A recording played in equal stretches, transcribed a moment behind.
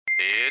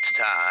It's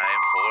time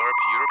for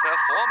Pure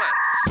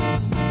Performance.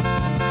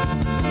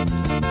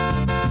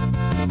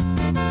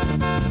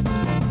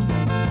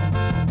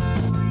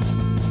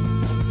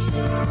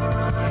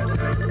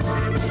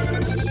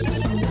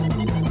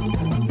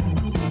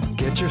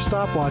 Get your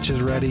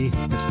stopwatches ready.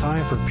 It's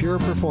time for Pure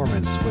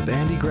Performance with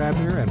Andy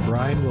Grabner and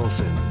Brian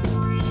Wilson.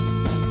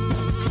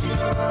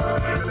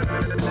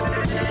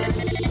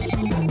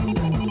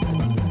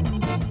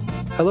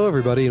 Hello,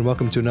 everybody, and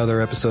welcome to another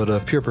episode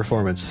of Pure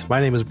Performance.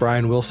 My name is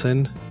Brian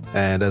Wilson,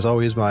 and as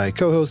always, my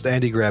co-host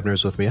Andy Grabner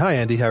is with me. Hi,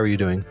 Andy. How are you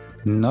doing?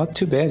 Not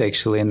too bad,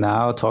 actually.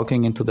 Now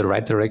talking into the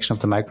right direction of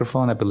the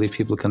microphone, I believe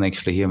people can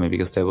actually hear me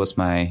because that was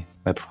my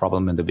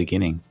problem in the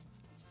beginning.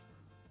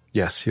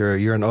 Yes,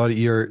 you're an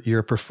audio,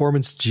 you're a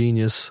performance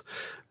genius,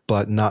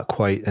 but not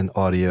quite an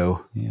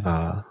audio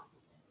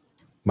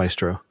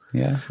maestro.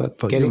 Yeah, but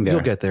getting there.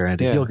 You'll get there,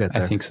 Andy. Yeah, You'll get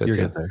there. I think so You'll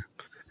too. get there.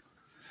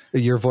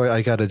 Your voice,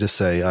 I got to just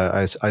say,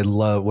 I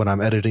love when I'm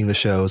editing the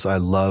shows, I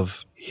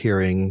love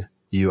hearing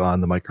you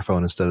on the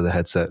microphone instead of the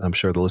headset. I'm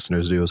sure the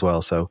listeners do as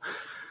well. So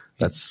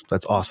that's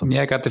awesome.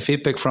 Yeah, I got the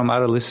feedback from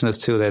other listeners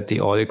too that the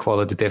audio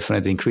quality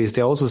definitely increased.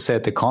 They also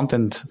said the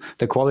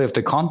quality of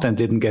the content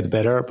didn't get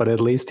better, but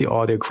at least the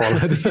audio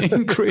quality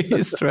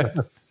increased, right?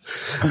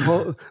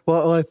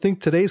 Well, I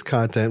think today's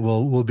content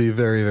will be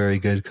very, very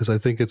good because I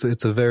think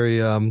it's a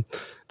very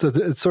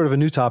it's sort of a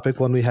new topic,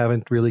 one we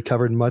haven't really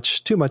covered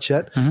too much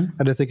yet,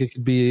 and I think it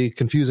could be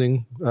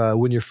confusing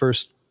when you're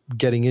first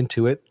getting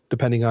into it,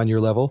 depending on your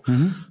level.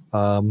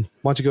 Why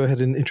don't you go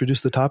ahead and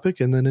introduce the topic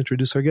and then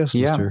introduce our guest,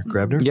 Mr.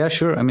 Grabner? Yeah,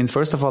 sure. I mean,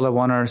 first of all, I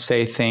want to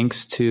say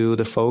thanks to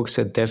the folks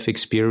at Dev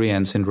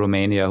Experience in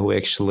Romania who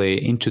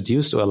actually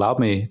introduced or allowed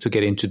me to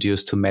get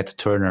introduced to Matt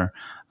Turner,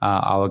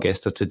 our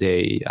guest of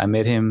today. I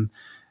met him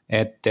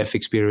at Dev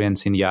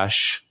Experience in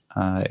Iași,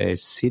 a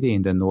city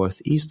in the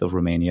northeast of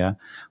Romania,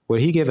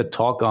 where he gave a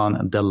talk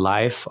on the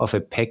life of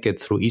a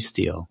packet through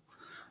Istio.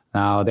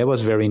 Now, that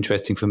was very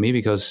interesting for me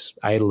because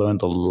I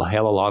learned a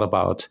hell of a lot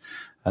about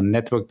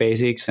network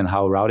basics and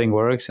how routing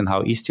works and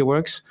how Istio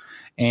works.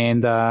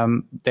 And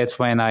that's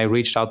when I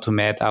reached out to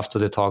Matt after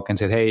the talk and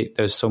said, hey,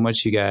 there's so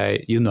much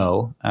you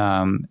know.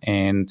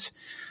 And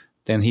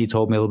then he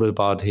told me a little bit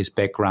about his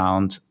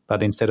background.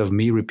 But instead of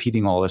me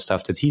repeating all the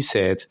stuff that he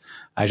said,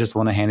 I just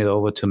want to hand it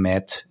over to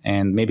Matt.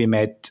 And maybe,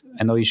 Matt,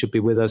 I know you should be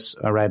with us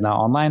right now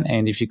online.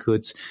 And if you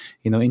could,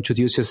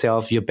 introduce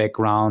yourself, your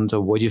background,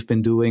 or what you've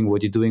been doing,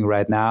 what you're doing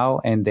right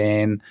now. And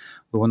then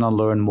we want to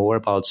learn more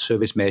about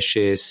service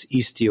meshes,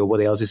 Istio,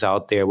 what else is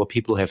out there, what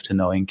people have to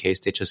know in case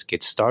they just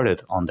get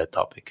started on that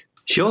topic.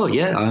 Sure.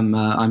 Yeah,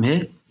 I'm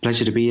here.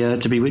 Pleasure to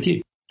be with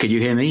you. Can you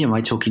hear me? Am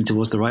I talking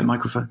towards the right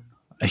microphone?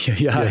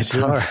 Yeah, it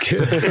sounds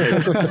good.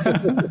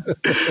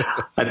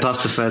 I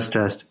passed the first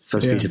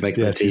piece of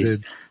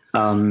expertise.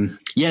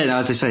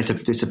 As I say,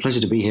 it's a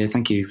pleasure to be here.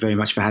 Thank you very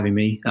much for having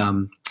me.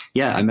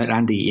 I met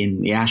Andy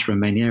in Iași,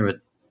 Romania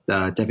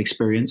at Dev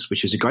Experience,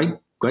 which was a great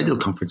little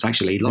conference,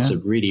 actually. Lots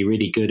of really,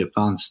 really good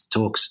advanced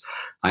talks.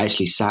 I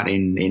actually sat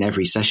in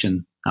every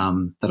session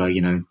that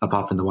I,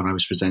 apart from the one I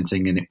was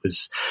presenting, and it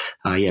was,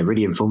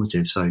 really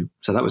informative. So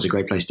that was a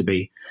great place to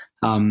be.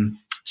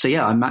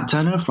 I'm Matt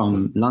Turner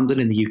from London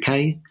in the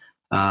UK.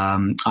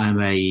 I'm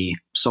a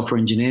software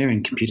engineer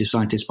and computer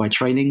scientist by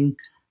training.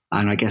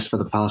 And I guess for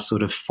the past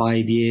sort of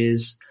 5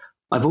 years,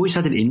 I've always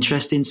had an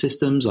interest in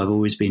systems. I've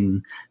always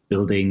been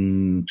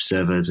building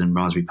servers and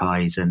Raspberry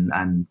Pis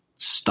and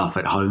stuff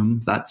at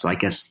home. That's, I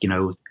guess,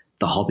 the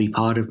hobby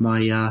part of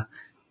my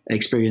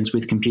experience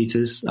with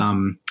computers.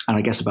 And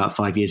I guess about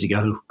 5 years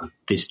ago,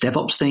 this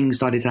DevOps thing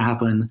started to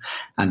happen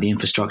and the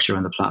infrastructure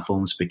and the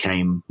platforms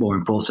became more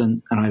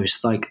important. And I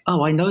was like,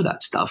 oh, I know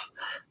that stuff.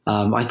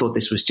 I thought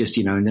this was just,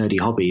 a nerdy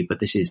hobby, but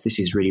this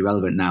is really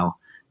relevant now.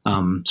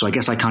 So I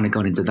guess I kind of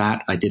got into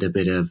that. I did a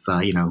bit of,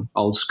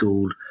 old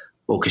school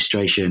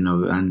orchestration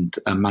and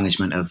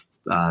management of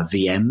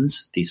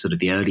VMs,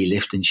 the early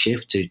lift and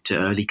shift to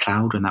early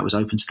cloud when that was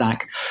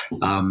OpenStack.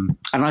 And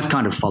I've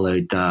kind of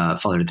followed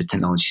the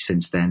technology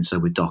since then. So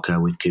with Docker,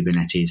 with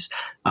Kubernetes,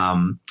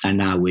 and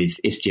now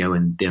with Istio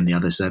and then the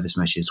other service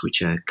meshes,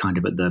 which are kind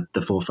of at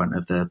the forefront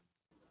of the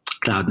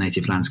cloud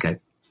native landscape.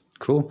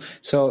 Cool.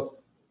 So,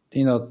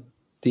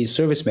 the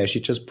service mesh,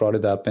 you just brought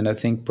it up. And I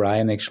think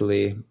Brian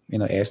actually,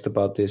 asked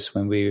about this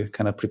when we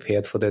kind of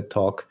prepared for that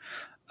talk.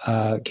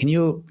 Can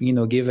you,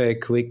 give a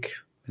quick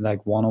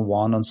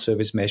one-on-one on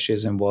service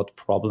meshes and what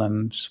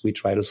problems we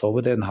try to solve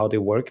with it and how they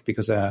work?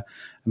 Because I'm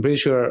pretty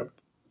sure,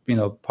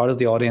 part of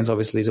the audience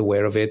obviously is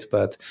aware of it,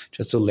 but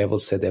just to level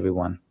set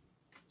everyone.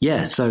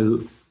 Yeah,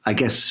 so I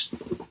guess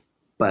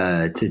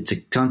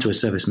to turn to a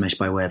service mesh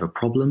by way of a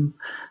problem,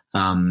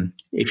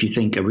 if you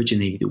think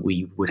originally that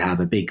we would have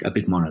a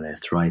big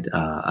monolith, right?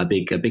 A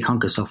big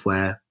hunk of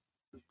software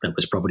that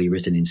was probably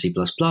written in C++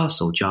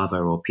 or Java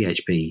or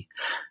PHP.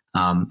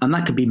 And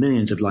that could be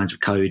millions of lines of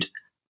code.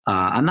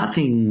 And that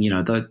thing,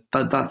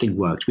 that thing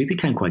worked. We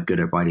became quite good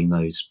at writing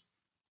those.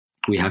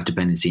 We have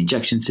dependency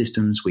injection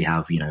systems. We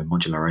have,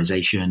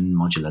 modularization,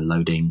 modular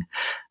loading.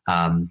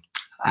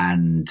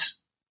 And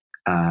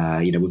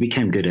we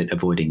became good at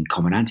avoiding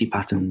common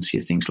anti-patterns,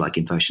 things like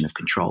inversion of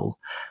control.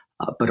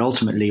 But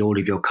ultimately, all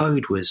of your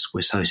code was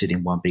hosted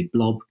in one big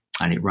blob,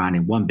 and it ran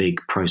in one big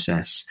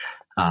process.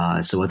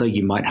 So although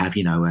you might have,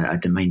 a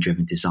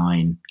domain-driven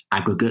design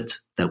aggregate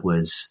that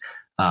was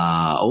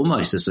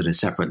almost a sort of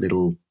separate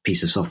little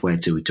piece of software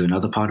to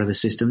another part of the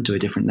system, to a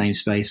different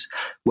namespace,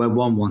 where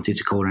one wanted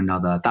to call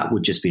another, that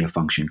would just be a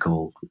function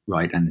call,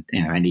 right? And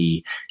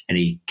any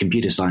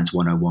computer science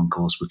 101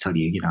 course will tell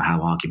you,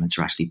 how arguments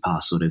are actually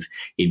passed sort of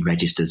in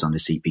registers on the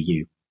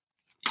CPU.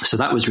 So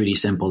that was really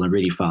simple and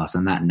really fast,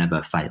 and that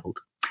never failed.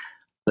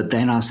 But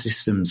then our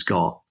systems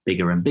got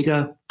bigger and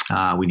bigger.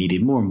 We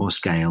needed more and more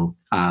scale.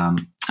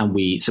 And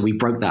we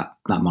broke that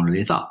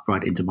monolith up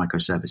right into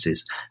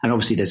microservices. And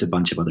obviously there's a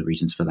bunch of other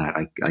reasons for that.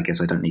 I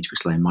guess I don't need to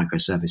explain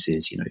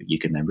microservices. You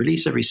can then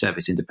release every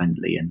service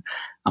independently and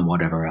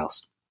whatever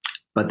else.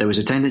 But there was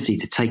a tendency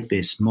to take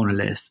this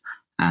monolith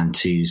and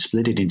to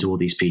split it into all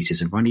these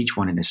pieces and run each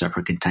one in a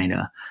separate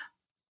container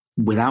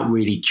without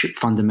really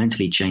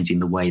fundamentally changing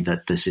the way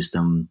that the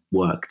system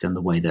worked and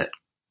the way that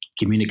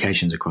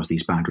communications across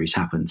these boundaries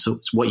happened. So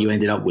what you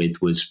ended up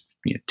with was,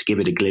 to give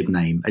it a glib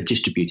name, a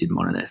distributed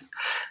monolith.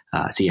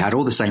 So you had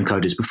all the same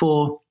code as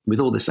before, with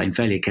all the same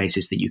failure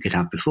cases that you could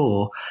have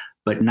before,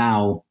 but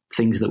now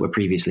things that were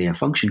previously a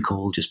function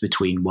call just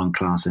between one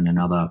class and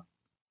another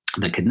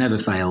that could never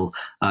fail,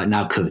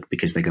 now could,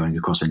 because they're going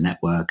across a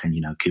network, and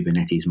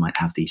Kubernetes might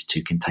have these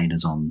two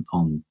containers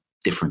on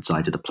different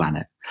sides of the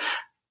planet.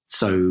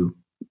 So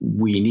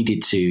we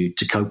needed to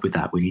cope with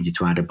that. We needed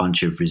to add a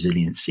bunch of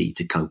resiliency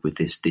to cope with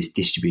this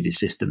distributed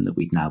system that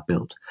we'd now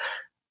built.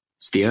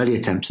 So the early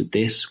attempts at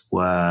this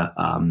were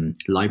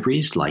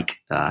libraries like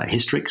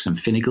Hystrix and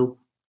Finnegal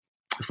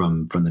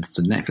from the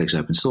Netflix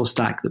open source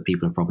stack that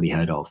people have probably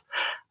heard of.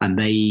 And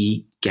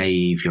they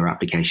gave your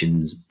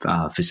applications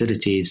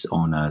facilities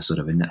on a sort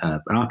of an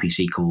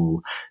RPC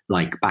call,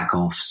 like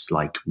backoffs,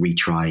 like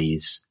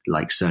retries,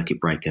 like circuit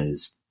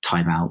breakers,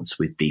 timeouts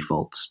with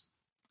defaults,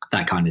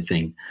 that kind of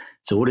thing.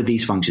 So all of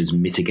these functions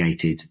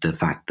mitigated the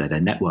fact that a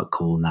network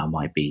call now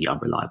might be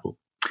unreliable.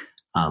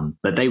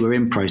 But they were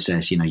in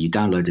process. You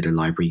downloaded a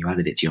library, you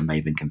added it to your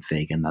Maven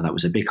config, and that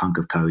was a big hunk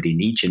of code in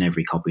each and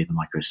every copy of the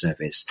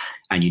microservice.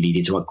 And you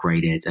needed to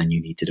upgrade it, and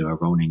you need to do a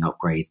rolling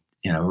upgrade,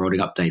 a rolling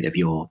update of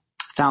your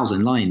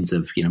 1,000 lines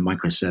of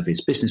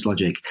microservice business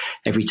logic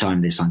every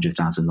time this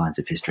 100,000 lines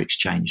of Hystrix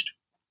changed.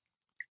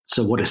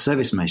 So what a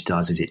service mesh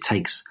does is it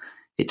takes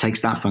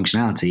that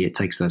functionality, it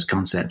takes those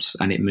concepts,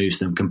 and it moves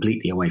them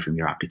completely away from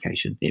your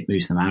application. It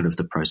moves them out of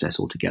the process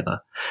altogether.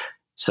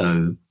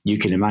 So you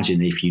can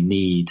imagine if you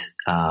need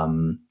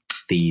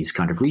these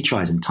kind of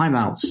retries and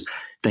timeouts,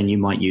 then you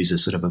might use a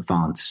sort of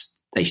advanced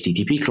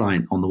HTTP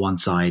client on the one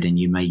side, and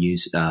you may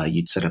use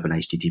you'd set up an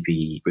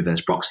HTTP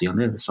reverse proxy on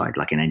the other side,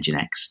 like an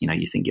Nginx.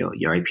 You think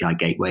your API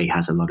gateway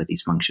has a lot of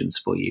these functions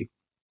for you.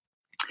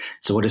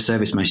 So what a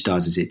service mesh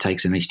does is it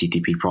takes an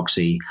HTTP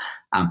proxy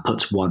and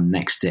puts one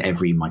next to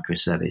every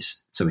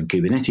microservice. So in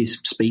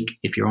Kubernetes speak,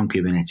 if you're on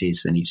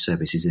Kubernetes and each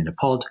service is in a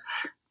pod,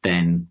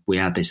 then we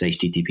add this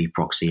HTTP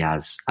proxy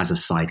as a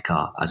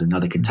sidecar, as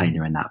another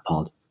container in that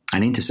pod,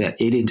 and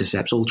it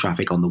intercepts all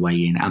traffic on the way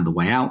in and the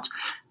way out.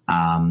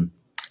 And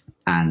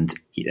on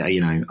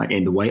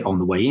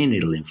the way in,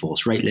 it'll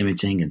enforce rate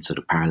limiting and sort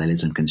of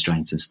parallelism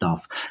constraints and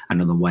stuff,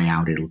 and on the way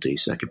out, it'll do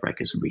circuit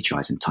breakers and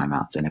retries and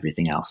timeouts and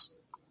everything else.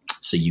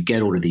 So you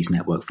get all of these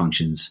network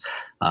functions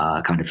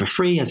kind of for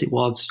free, as it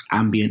was,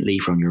 ambiently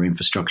from your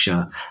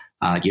infrastructure.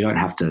 You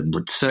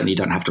certainly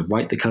don't have to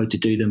write the code to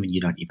do them, and you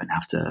don't even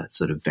have to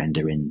sort of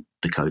vendor in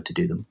the code to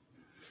do them.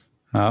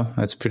 Wow,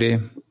 that's pretty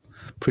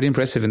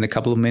impressive. In a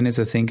couple of minutes,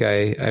 I think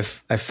I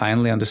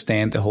finally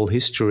understand the whole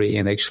history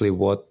and actually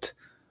what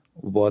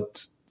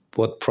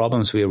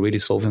problems we are really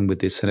solving with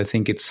this. And I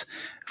think it's,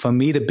 for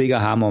me, the big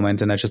aha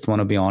moment, and I just want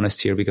to be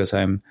honest here because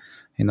I'm,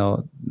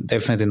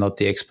 definitely not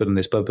the expert on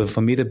this, but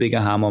for me, the big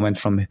aha moment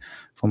from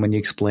when you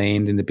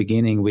explained in the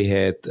beginning, we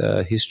had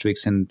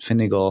Hystrix and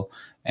Finnegal,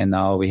 and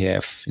now we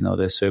have,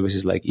 the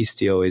services like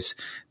Istio, is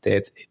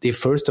that the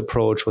first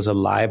approach was a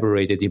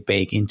library that you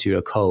bake into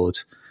your code.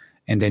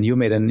 And then you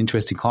made an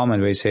interesting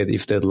comment where you said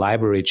if the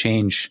library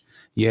changed,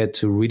 you had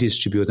to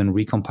redistribute and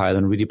recompile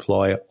and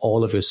redeploy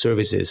all of your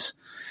services.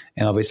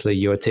 And obviously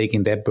you're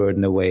taking that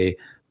burden away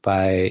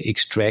by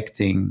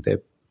extracting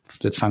the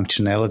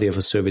functionality of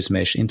a service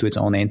mesh into its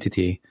own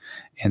entity.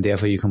 And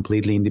therefore you're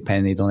completely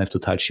independent. You don't have to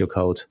touch your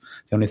code.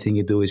 The only thing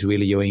you do is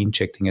really you're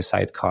injecting a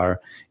sidecar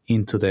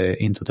into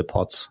the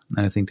pods.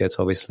 And I think that's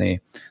obviously,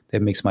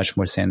 that makes much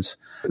more sense.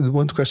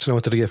 One question I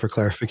wanted to get for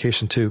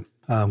clarification too,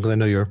 because I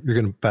know you're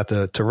about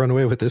to run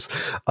away with this.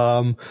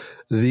 One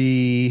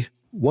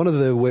of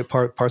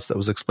the parts that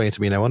was explained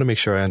to me, and I want to make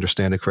sure I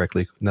understand it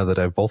correctly now that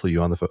I have both of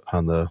you on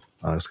the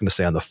I was going to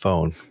say on the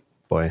phone.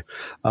 Boy,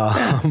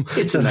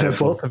 it's a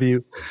metaphor. Both of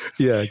you,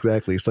 yeah,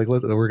 exactly. It's like we're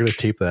going to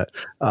tape that.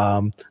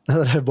 Now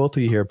that I have both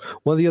of you here,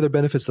 one of the other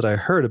benefits that I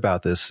heard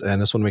about this, and I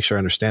just want to make sure I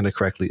understand it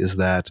correctly, is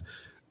that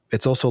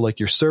it's also like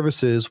your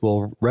services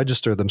will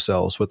register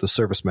themselves with the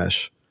service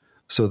mesh,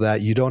 so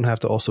that you don't have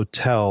to also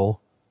tell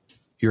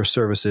your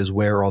service is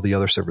where all the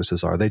other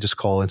services are. They just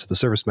call into the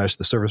service mesh.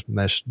 The service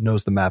mesh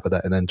knows the map of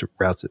that and then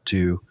routes it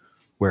to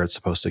where it's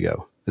supposed to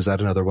go. Is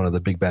that another one of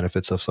the big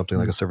benefits of something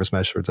like a service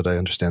mesh, or did I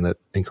understand that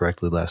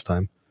incorrectly last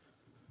time?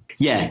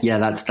 Yeah,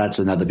 that's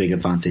another big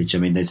advantage. I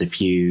mean, there's a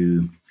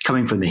few,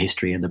 coming from the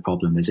history and the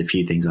problem, there's a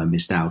few things I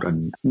missed out,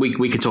 and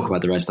we could talk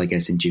about the rest, I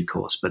guess, in due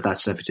course, but that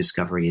service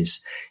discovery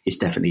is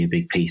definitely a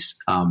big piece.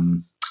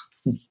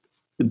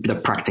 The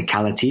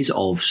practicalities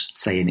of,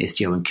 say, an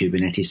Istio and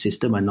Kubernetes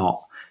system are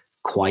not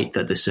quite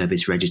that the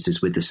service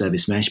registers with the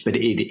service mesh, but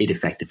it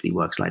effectively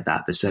works like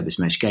that. The service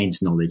mesh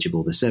gains knowledge of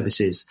all the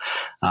services.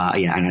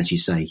 And as you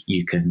say,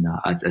 you can,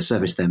 a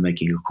service then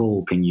making a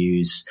call can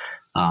use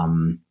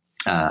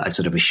a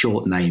sort of a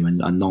short name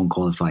and a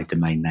non-qualified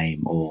domain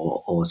name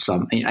or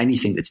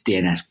anything that's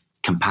DNS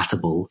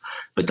compatible,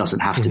 but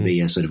doesn't have to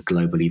be a sort of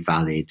globally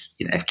valid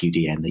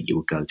FQDN that you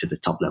would go to the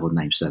top level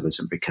name servers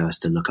and recurse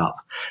to look up.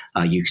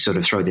 You sort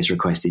of throw this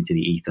request into the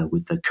ether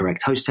with the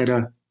correct host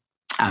header,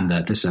 and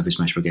the service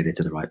mesh will get it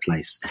to the right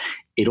place.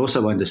 It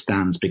also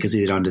understands, because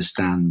it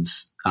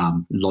understands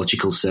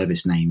logical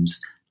service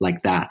names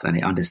like that, and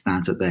it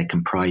understands that they're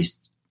comprised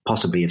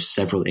possibly of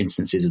several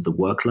instances of the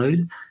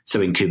workload.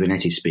 So in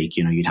Kubernetes speak,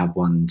 you'd have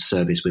one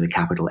service with a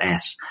capital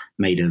S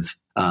made of,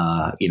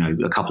 a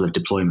couple of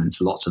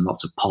deployments, lots and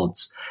lots of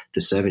pods.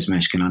 The service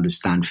mesh can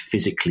understand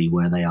physically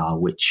where they are,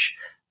 which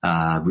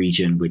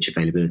region, which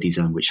availability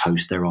zone, which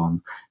host they're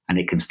on. And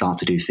it can start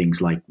to do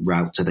things like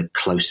route to the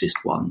closest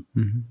one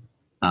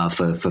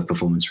for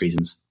performance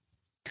reasons.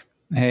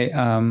 Hey,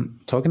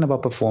 talking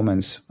about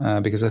performance,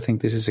 because I think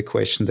this is a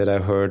question that I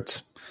heard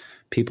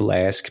people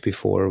ask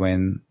before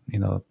when,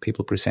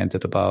 people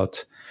presented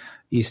about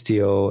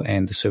Istio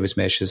and the service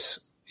meshes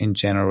in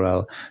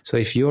general. So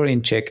if you're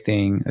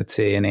injecting, let's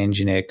say, an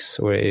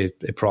Nginx or a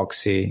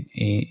proxy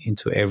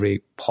into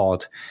every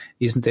pod,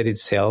 isn't that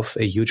itself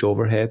a huge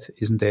overhead?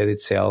 Isn't that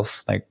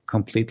itself like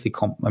completely,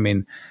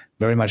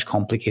 very much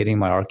complicating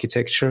my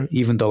architecture,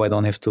 even though I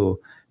don't have to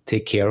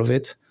take care of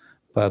it?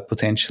 But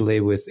potentially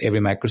with every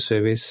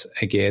microservice,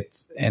 I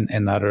get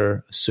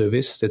another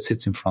service that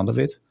sits in front of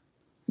it.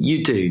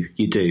 You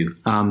do.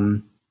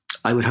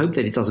 I would hope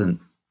that it doesn't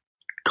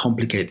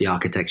complicate the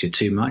architecture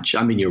too much.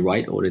 I mean, you're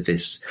right. All of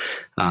this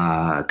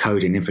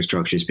code and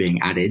infrastructure is being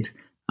added.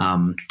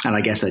 And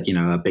I guess that,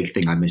 a big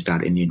thing I missed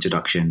out in the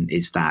introduction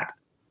is that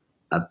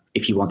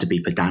if you want to be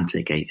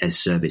pedantic, a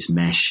service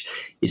mesh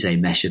is a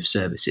mesh of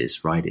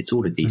services, right? It's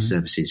all of these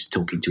services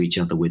talking to each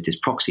other with this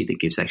proxy that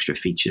gives extra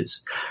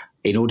features.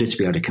 In order to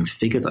be able to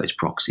configure those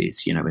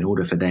proxies, in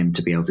order for them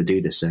to be able to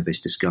do the service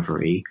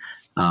discovery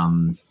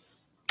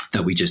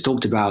that we just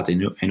talked about,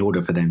 in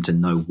order for them to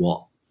know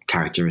what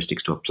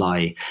characteristics to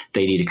apply,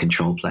 they need a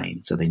control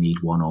plane. So they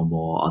need one or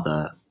more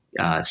other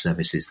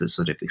services that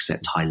sort of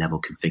accept high-level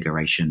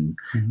configuration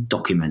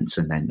documents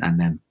and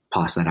then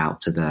pass that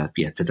out to the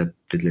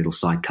little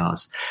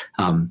sidecars.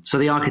 So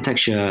the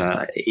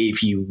architecture,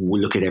 if you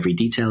look at every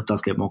detail,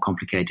 does get more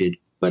complicated.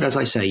 But as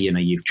I say,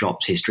 you've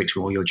dropped Hystrix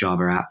from all your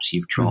Java apps.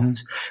 You've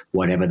dropped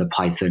whatever the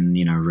Python,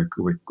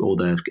 all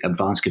the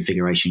advanced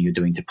configuration you're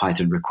doing to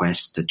Python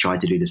requests to try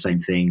to do the same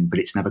thing. But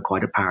it's never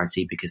quite a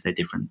parity because they're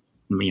different,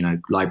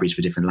 libraries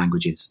for different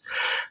languages.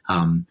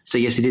 So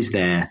yes, it is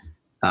there.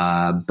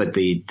 But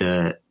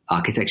the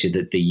architecture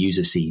that the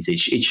user sees,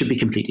 it should be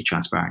completely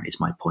transparent, is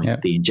my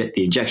point. The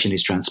injection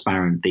is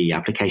transparent. The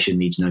application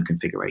needs no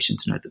configuration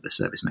to know that the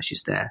service mesh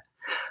is there.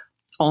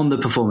 On the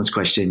performance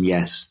question,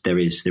 yes, there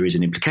is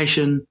an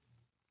implication.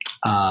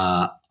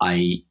 So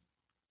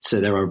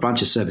there are a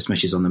bunch of service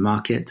meshes on the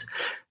market.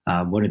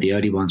 One of the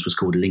early ones was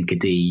called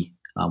Linkerd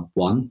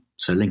 1.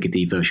 So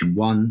Linkerd version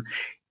 1,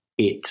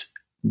 it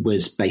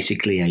was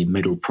basically a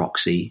middle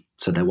proxy.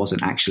 So there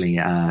wasn't actually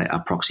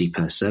a proxy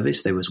per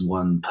service. There was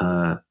one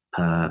per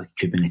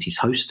Kubernetes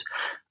host,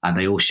 and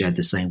they all shared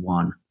the same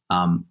one.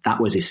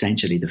 That was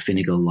essentially the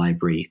Finnegal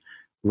library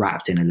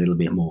wrapped in a little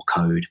bit more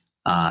code.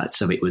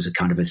 So it was a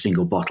kind of a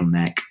single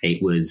bottleneck.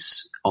 It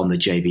was on the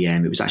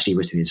JVM. It was actually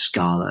written in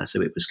Scala,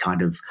 so it was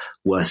kind of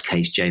worst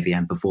case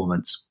JVM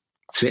performance.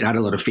 So it had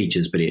a lot of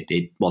features, but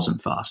it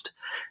wasn't fast.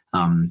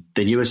 The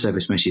newer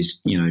service meshes,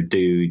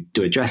 do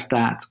address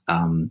that.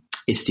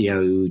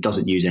 Istio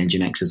doesn't use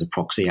Nginx as a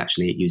proxy.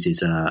 Actually, it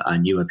uses a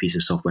newer piece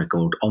of software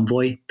called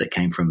Envoy that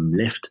came from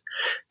Lyft,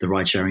 the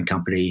ride-sharing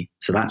company.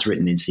 So that's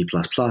written in C++,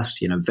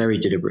 very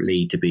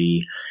deliberately to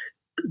be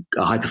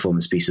a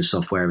high-performance piece of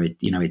software. It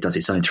does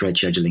its own thread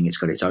scheduling. It's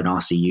got its own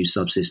RCU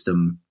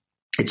subsystem.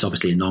 It's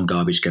obviously a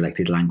non-garbage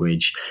collected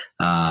language.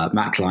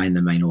 Matt Klein,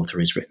 the main author,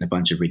 has written a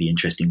bunch of really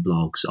interesting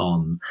blogs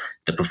on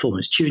the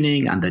performance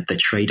tuning and the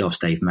trade-offs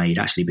they've made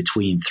actually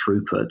between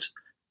throughput,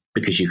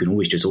 because you can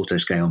always just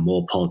auto-scale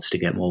more pods to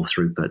get more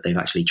throughput. They've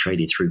actually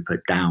traded throughput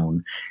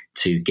down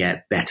to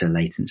get better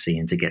latency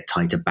and to get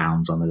tighter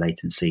bounds on the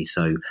latency.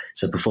 So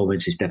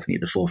performance is definitely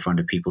at the forefront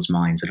of people's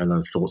minds, and a lot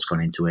of thought's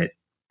gone into it.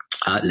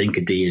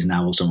 Linkerd is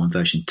now also on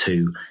version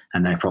 2,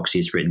 and their proxy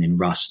is written in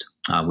Rust,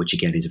 which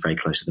again is very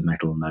close to the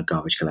metal and the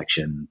garbage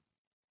collection.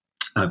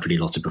 Hopefully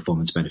lots of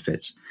performance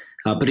benefits.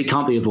 But it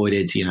can't be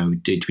avoided. We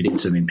did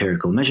some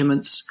empirical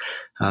measurements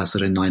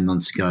sort of 9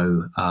 months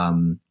ago.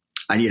 And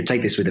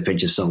take this with a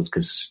pinch of salt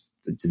because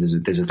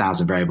there's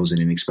 1,000 variables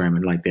in an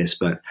experiment like this,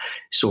 but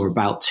saw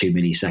about 2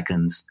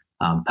 milliseconds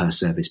per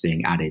service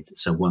being added.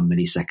 So 1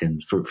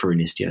 millisecond for an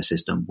Istio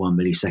system, 1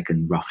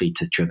 millisecond roughly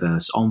to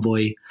traverse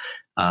Envoy,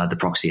 the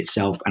proxy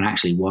itself, and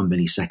actually 1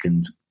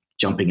 millisecond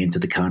jumping into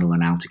the kernel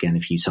and out again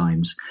a few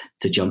times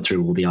to jump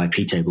through all the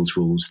IP tables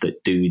rules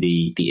that do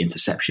the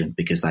interception,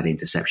 because that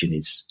interception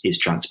is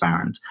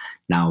transparent.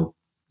 Now,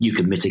 you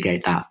can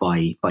mitigate that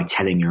by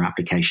telling your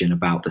application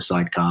about the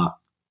sidecar,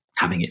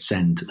 having it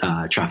send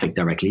traffic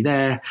directly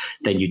there.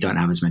 Then you don't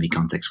have as many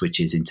context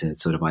switches into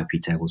sort of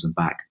IP tables and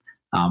back.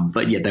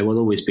 But yeah, there will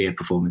always be a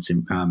performance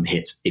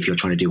hit. If you're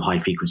trying to do high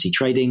frequency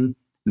trading,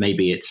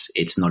 maybe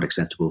it's not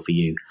acceptable for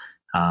you.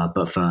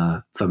 But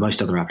for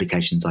most other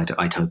applications,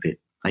 I'd hope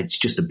it's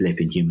just a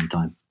blip in human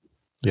time.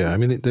 Yeah, I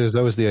mean, there's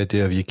always the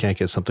idea of you can't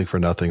get something for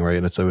nothing, right?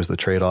 And it's always the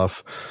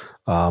trade-off.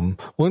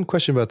 One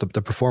question about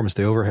the performance,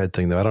 the overhead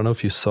thing, though. I don't know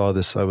if you saw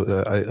this.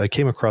 I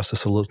came across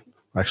this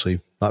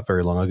actually not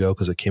very long ago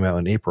because it came out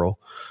in April.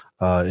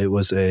 It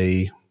was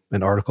an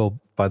article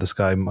by this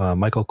guy,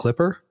 Michael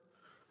Kipper,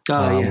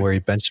 where he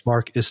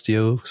benchmarked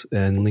Istio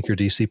and Linkerd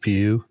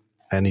CPU.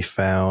 And he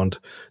found,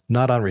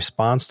 not on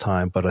response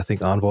time, but I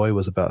think Envoy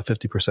was about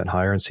 50%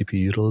 higher in CPU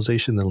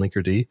utilization than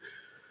Linkerd.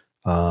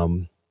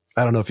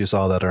 I don't know if you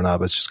saw that or not,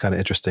 but it's just kind of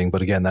interesting.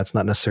 But again, that's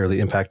not necessarily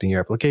impacting your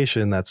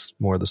application. That's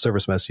more the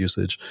service mesh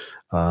usage.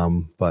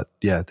 But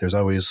yeah, there's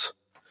always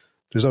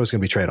going to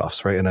be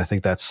trade-offs, right? And I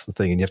think that's the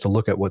thing. And you have to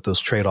look at what those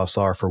trade-offs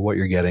are for what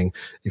you're getting.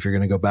 If you're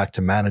going to go back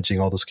to managing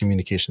all those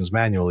communications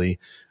manually,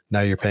 now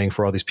you're paying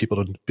for all these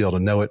people to be able to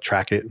know it,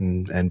 track it,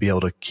 and be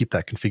able to keep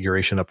that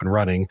configuration up and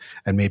running,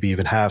 and maybe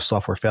even have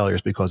software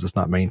failures because it's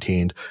not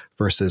maintained,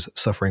 versus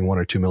suffering 1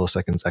 or 2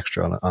 milliseconds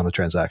extra on a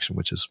transaction,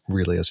 which is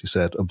really, as you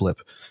said, a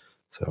blip.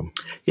 So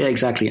yeah,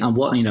 exactly. And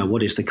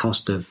what is the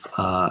cost of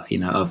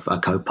of a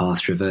code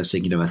path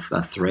traversing,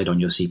 a thread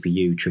on your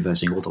CPU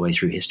traversing all the way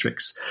through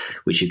Hystrix,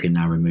 which you can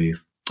now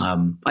remove?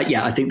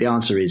 I think the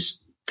answer is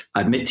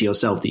admit to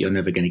yourself that you're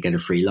never going to get a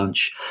free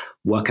lunch.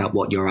 Work out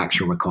what your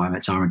actual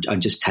requirements are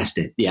and just test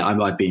it. Yeah,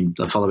 I've been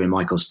following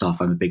Michael's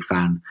stuff. I'm a big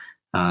fan.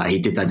 He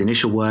did that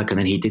initial work, and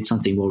then he did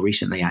something more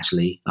recently,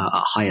 actually, at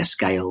higher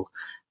scale,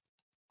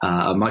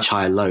 a much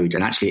higher load,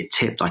 and actually it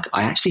tipped.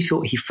 I actually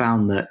thought he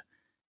found that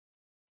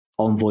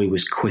Envoy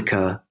was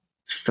quicker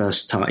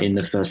in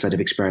the first set of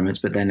experiments,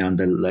 but then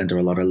under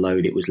a lot of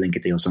load, it was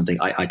Linkerd or something.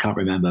 I can't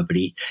remember, but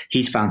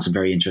he's found some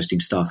very interesting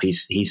stuff.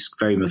 He's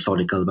very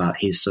methodical about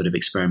his sort of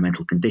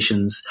experimental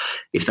conditions.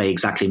 If they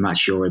exactly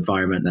match your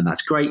environment, then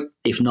that's great.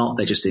 If not,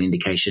 they're just an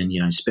indication.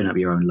 Spin up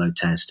your own load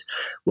test,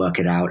 work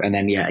it out, and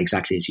then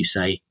exactly as you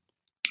say,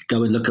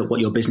 go and look at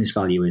what your business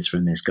value is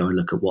from this. Go and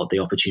look at what the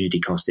opportunity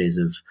cost is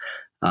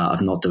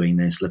of not doing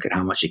this. Look at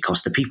how much it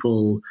costs the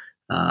people.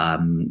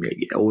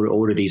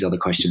 All of these other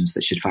questions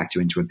that should factor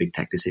into a big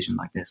tech decision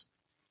like this.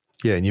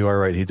 Yeah, and you are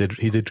right. He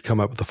did come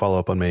up with the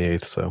follow-up on May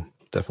 8th, so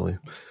definitely.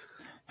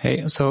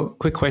 Hey, so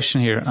quick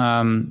question here.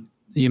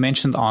 You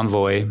mentioned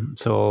Envoy.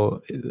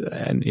 So,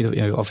 and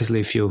obviously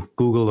if you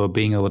Google or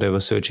Bing or whatever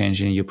search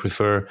engine you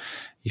prefer,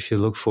 if you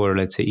look for,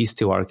 let's say,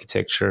 Istio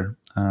architecture,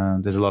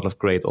 there's a lot of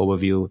great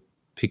overview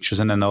pictures.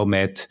 And I know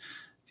Matt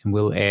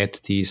will add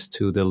these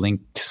to the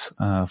links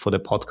for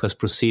the podcast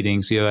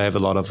proceedings. You have a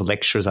lot of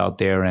lectures out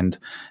there and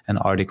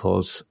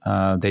articles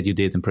that you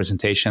did and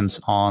presentations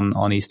on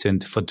Istio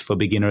and for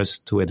beginners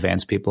to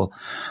advanced people.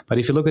 But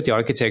if you look at the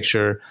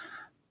architecture,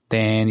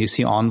 then you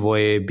see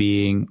Envoy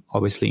being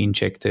obviously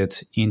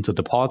injected into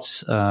the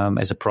pods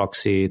as a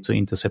proxy to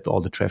intercept all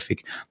the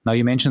traffic. Now,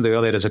 you mentioned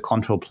earlier there's a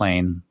control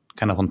plane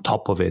kind of on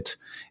top of it.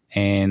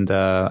 And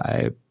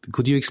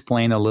could you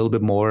explain a little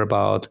bit more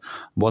about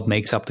what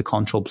makes up the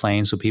control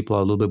plane so people are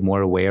a little bit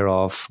more aware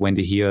of when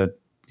they hear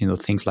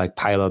things like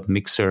pilot,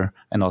 mixer,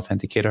 and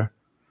authenticator?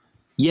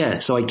 Yeah,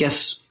 so I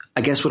guess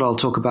what I'll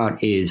talk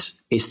about is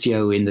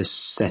Istio in the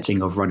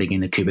setting of running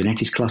in a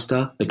Kubernetes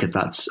cluster, because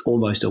that's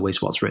almost always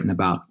what's written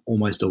about,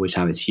 almost always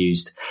how it's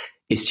used.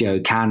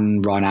 Istio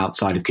can run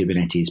outside of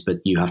Kubernetes, but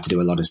you have to do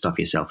a lot of stuff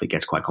yourself. It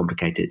gets quite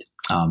complicated.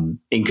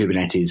 In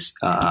Kubernetes,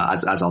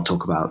 as I'll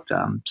talk about,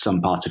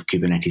 some parts of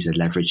Kubernetes are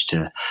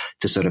leveraged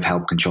to sort of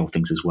help control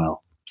things as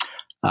well.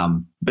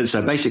 But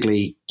so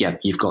basically,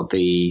 you've got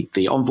the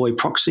Envoy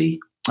proxy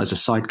as a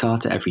sidecar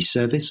to every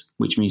service,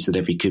 which means that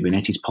every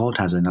Kubernetes pod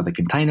has another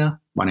container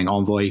running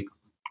Envoy.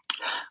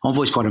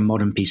 Envoy is quite a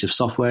modern piece of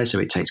software, so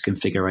it takes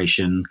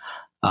configuration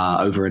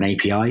over an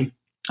API.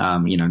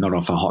 Not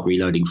off a hot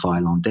reloading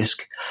file on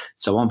disk.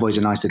 So Envoy is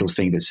a nice little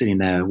thing that's sitting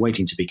there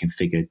waiting to be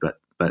configured,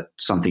 but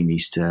something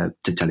needs to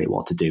tell it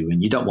what to do.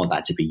 And you don't want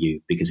that to be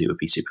you, because it would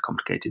be super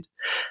complicated.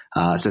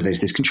 So there's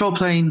this control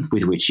plane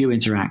with which you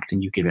interact,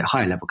 and you give it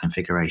higher level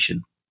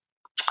configuration,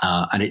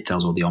 and it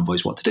tells all the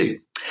envoys what to do.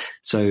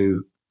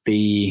 So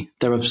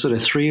there are sort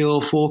of 3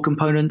 or 4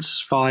 components,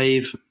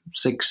 5,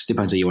 6,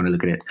 depends how you want to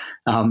look at it.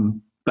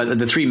 But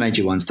the 3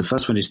 major ones, the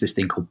first one is this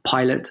thing called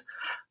Pilot.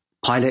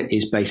 Pilot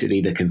is basically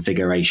the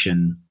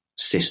configuration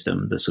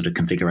system, the sort of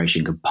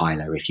configuration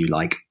compiler, if you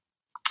like.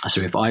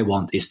 So if I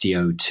want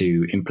Istio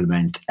to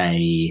implement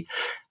a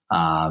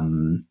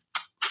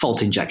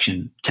fault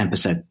injection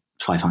 10%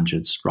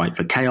 500s, right,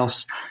 for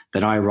chaos,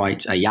 then I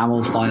write a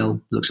YAML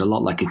file, looks a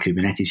lot like a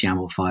Kubernetes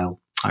YAML file.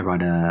 I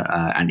write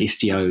an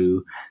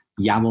Istio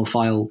YAML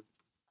file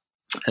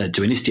to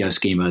an Istio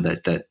schema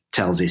that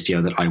tells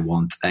Istio that I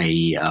want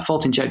a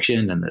fault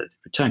injection and the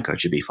return code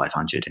should be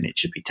 500 and it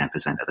should be 10%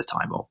 at the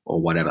time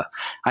or whatever.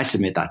 I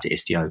submit that to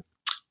Istio.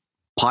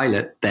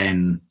 Pilot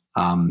then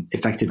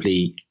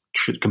effectively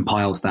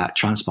compiles that,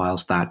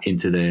 transpiles that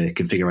into the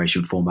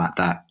configuration format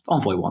that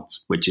Envoy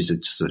wants, which is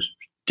a sort of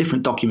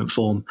different document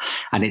form,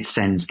 and it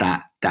sends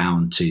that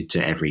down to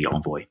every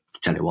Envoy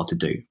to tell it what to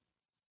do.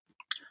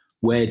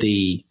 Where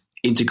the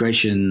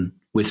integration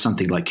with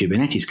something like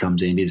Kubernetes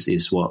comes in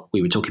is what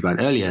we were talking about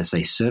earlier,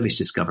 say service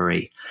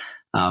discovery.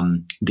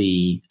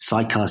 The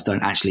sidecars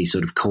don't actually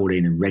sort of call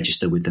in and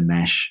register with the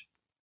mesh.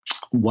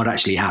 What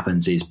actually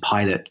happens is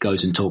Pilot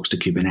goes and talks to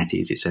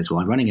Kubernetes. It says, well,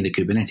 I'm running in a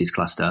Kubernetes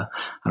cluster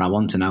and I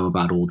want to know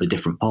about all the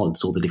different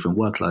pods, all the different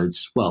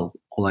workloads. Well,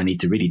 all I need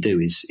to really do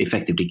is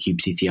effectively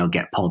kubectl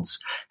get pods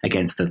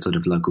against the sort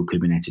of local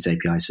Kubernetes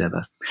API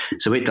server.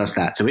 So it does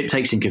that. So it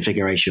takes in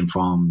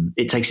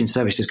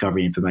service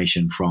discovery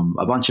information from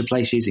a bunch of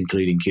places,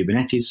 including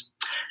Kubernetes,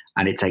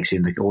 and it takes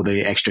in all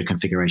the extra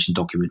configuration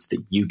documents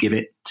that you give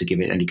it to give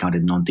it any kind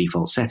of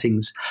non-default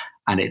settings,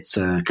 and it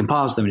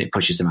compiles them and it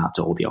pushes them out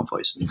to all the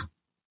envoys.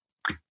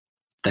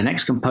 The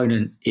next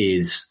component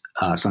is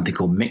something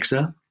called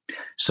Mixer.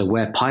 So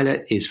where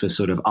Pilot is for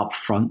sort of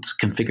upfront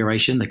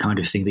configuration, the kind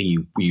of thing that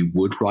you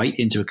would write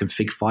into a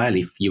config file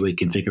if you were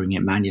configuring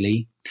it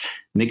manually,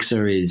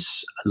 Mixer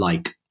is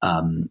like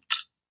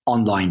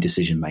online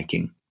decision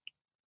making.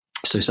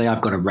 So say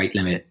I've got a rate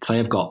limit. Say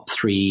I've got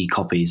 3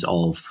 copies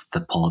of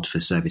the pod for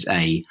service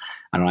A,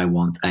 and I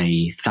want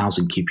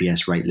 1,000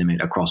 QPS rate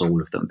limit across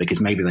all of them because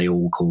maybe they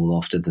all call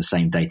off to the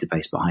same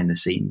database behind the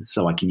scenes.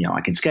 So I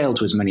can scale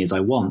to as many as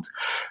I want,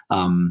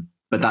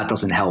 but that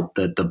doesn't help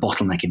the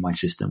bottleneck in my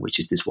system, which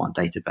is this one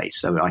database.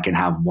 So I can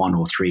have 1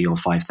 or 3 or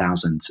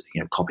 5,000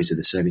 copies of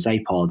the service A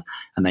pod,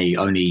 and they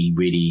only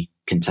really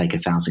can take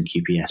 1,000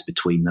 QPS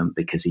between them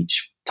because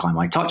each time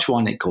I touch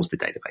one, it calls the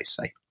database.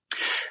 Say.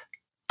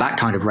 That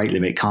kind of rate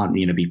limit can't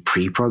be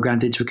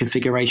pre-programmed into a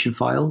configuration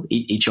file.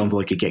 Each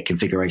Envoy could get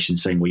configuration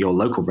saying, well, your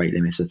local rate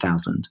limit is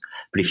 1,000.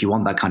 But if you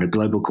want that kind of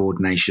global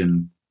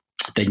coordination,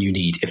 then you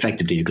need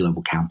effectively a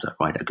global counter,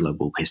 right? A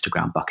global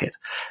histogram bucket.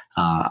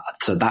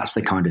 So that's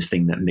the kind of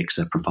thing that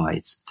Mixer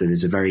provides. So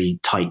there's a very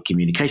tight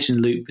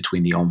communication loop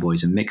between the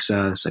Envoys and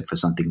Mixer. So for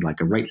something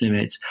like a rate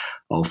limit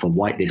or for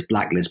whitelist,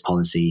 blacklist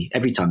policy,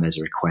 every time there's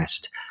a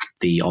request,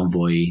 the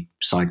Envoy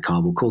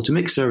sidecar will call to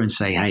Mixer and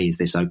say, hey, is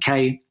this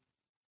okay?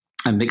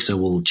 And Mixer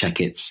will check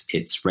its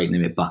rate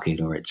limit bucket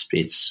or its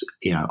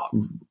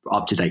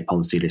up-to-date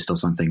policy list or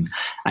something,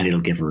 and it'll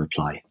give a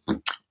reply.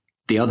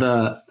 The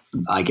other,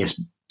 I guess,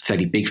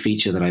 fairly big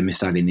feature that I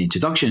missed out in the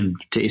introduction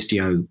to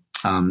Istio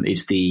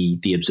is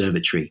the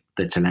observatory,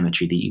 the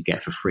telemetry that you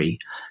get for free.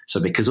 So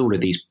because all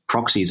of these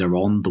proxies are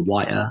on the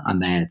wire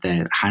and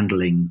they're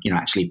handling,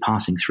 actually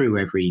passing through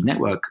every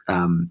network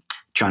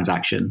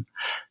transaction,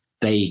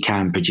 they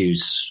can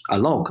produce a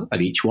log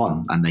at each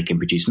one, and they can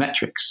produce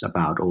metrics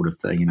about all of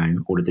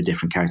the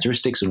different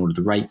characteristics and all of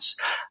the rates.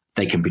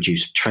 They can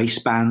produce trace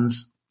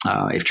spans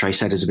if trace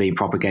headers are being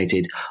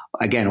propagated.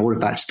 Again, all of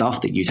that stuff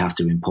that you'd have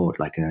to import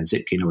like a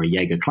Zipkin or a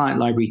Jaeger client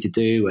library to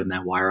do, and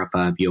then wire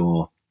up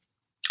your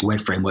web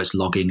frameworks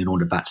logging and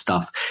all of that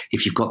stuff.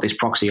 If you've got this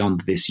proxy on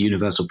this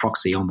universal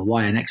proxy on the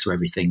wire next to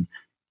everything,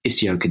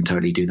 Istio can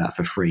totally do that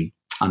for free.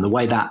 And the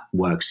way that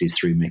works is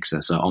through Mixer.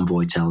 So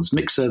Envoy tells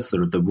Mixer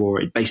sort of the raw,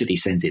 it basically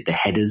sends it the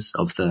headers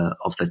of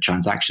the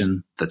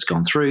transaction that's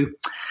gone through.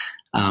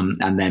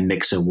 And then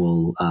Mixer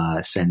will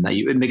send that.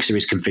 Mixer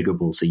is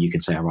configurable. So you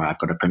can say, all right, I've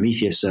got a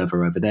Prometheus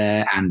server over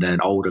there and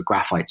an older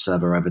Graphite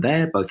server over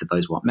there. Both of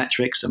those want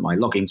metrics. And my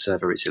logging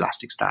server is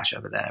Elasticstash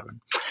over there.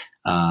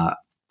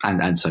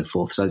 And so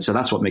forth. So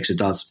that's what Mixer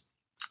does.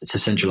 It's a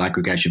central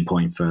aggregation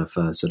point for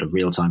sort of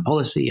real-time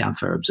policy and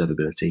for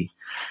observability.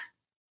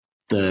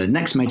 The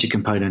next major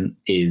component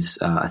is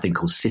a thing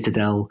called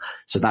Citadel.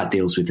 So that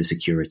deals with the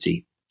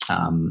security.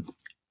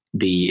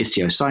 The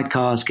Istio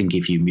sidecars can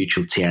give you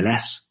mutual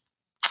TLS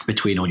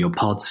between all your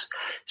pods.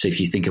 So if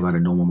you think about a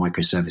normal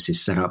microservices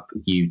setup,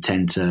 you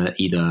tend to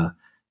either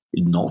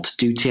not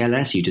do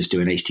TLS, you just do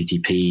an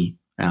HTTP,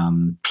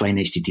 plain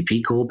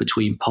HTTP call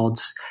between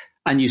pods.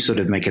 And you sort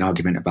of make an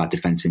argument about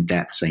defense in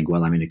depth, saying,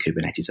 well, I'm in a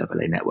Kubernetes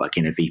overlay network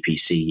in a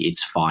VPC,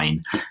 it's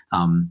fine.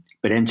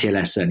 But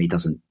MTLS certainly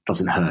doesn't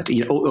hurt.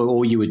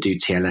 Or you would do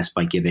TLS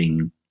by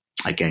giving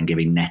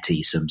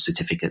Netty some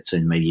certificates,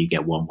 and maybe you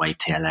get one-way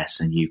TLS,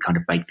 and you kind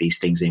of bake these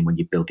things in when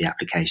you build the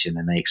application,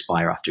 and they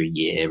expire after a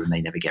year and they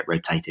never get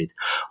rotated.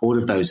 All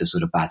of those are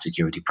sort of bad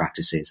security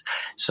practices.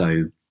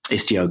 So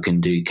Istio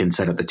can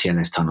set up the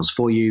TLS tunnels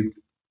for you.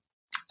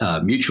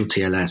 mutual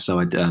TLS, so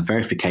a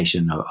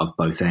verification of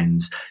both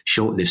ends,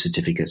 short-lived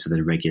certificates that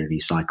are regularly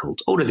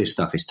cycled. All of this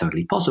stuff is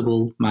totally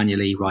possible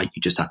manually, right?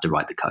 You just have to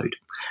write the code.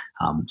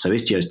 So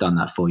Istio's done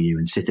that for you,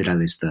 and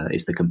Citadel is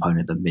the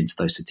component that mints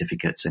those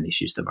certificates and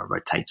issues them or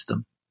rotates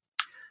them.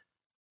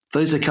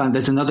 Those are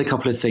there's another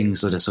couple of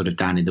things that are sort of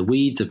down in the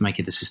weeds of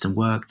making the system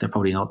work. They're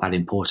probably not that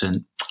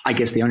important. I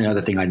guess the only other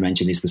thing I'd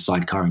mention is the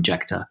sidecar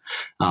injector.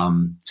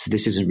 So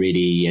this isn't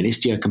really an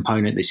Istio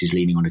component. This is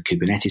leaning on a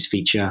Kubernetes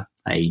feature,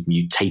 a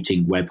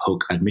mutating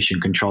webhook admission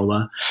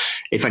controller.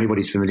 If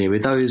anybody's familiar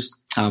with those,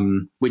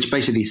 which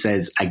basically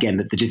says, again,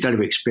 that the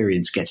developer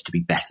experience gets to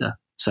be better.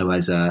 So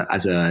as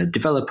a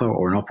developer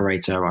or an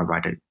operator, I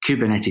write a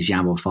Kubernetes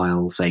YAML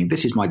file saying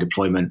this is my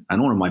deployment and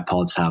all of my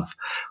pods have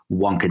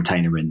one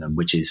container in them,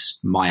 which is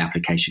my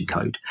application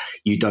code.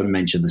 You don't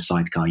mention the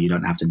sidecar. You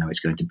don't have to know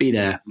it's going to be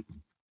there.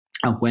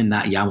 And when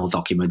that YAML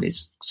document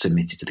is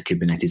submitted to the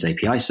Kubernetes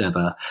API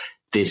server,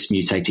 this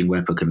mutating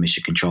webhook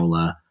admission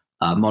controller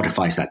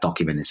modifies that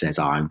document and says,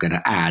 I'm going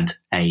to add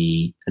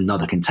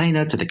another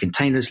container to the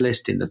containers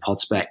list in the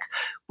pod spec,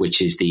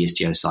 which is the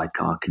Istio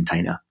sidecar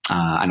container.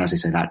 And as I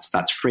say,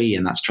 that's free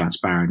and that's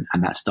transparent,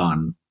 and that's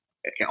done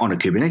on a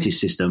Kubernetes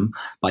system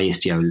by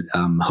Istio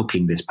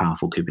hooking this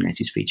powerful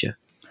Kubernetes feature.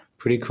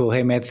 Pretty cool.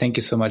 Hey, Matt, thank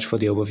you so much for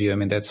the overview. I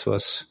mean, that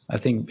was, I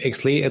think,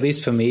 actually, at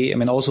least for me, I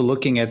mean, also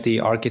looking at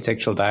the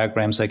architectural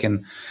diagrams,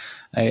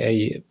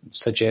 I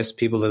suggest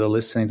people that are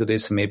listening to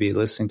this and maybe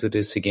listening to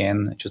this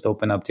again, just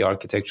open up the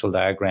architectural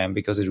diagram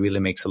because it really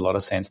makes a lot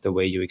of sense the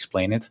way you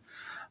explain it.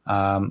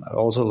 I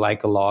also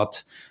like a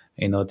lot,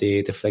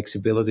 the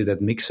flexibility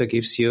that Mixer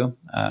gives you,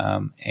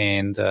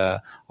 and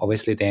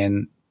obviously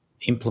then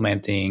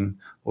implementing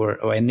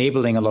or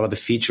enabling a lot of the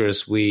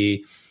features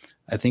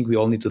I think we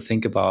all need to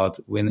think about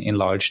when in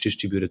large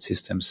distributed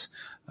systems,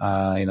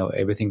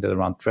 everything that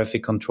around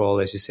traffic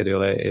control, as you said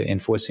earlier,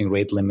 enforcing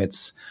rate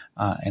limits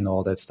and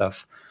all that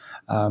stuff.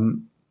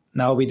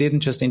 Now, we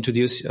didn't just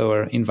introduce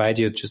or invite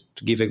you just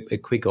to give a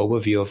quick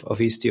overview of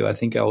Istio. I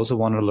think I also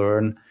want to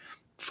learn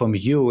from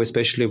you,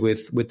 especially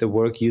with the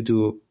work you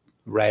do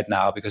right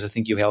now, because I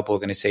think you help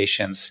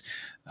organizations,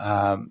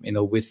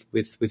 with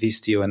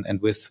Istio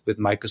and with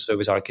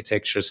microservice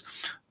architectures.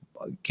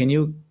 Can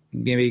you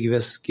maybe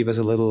give us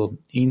a little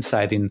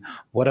insight in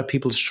what are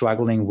people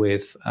struggling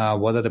with?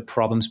 What are the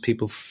problems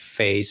people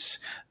face?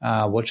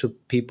 What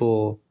should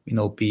people,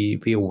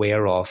 be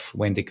aware of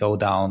when they go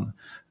down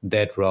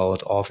that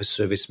road of a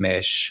service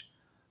mesh,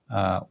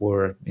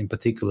 or in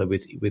particular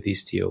with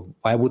Istio?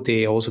 Why would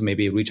they also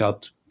maybe reach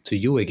out to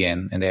you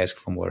again and ask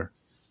for more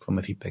from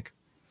a feedback?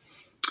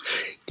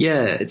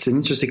 Yeah, it's an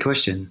interesting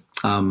question.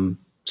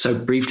 So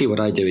briefly, what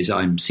I do is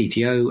I'm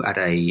CTO at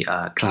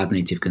a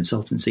cloud-native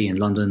consultancy in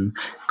London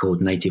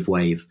called Native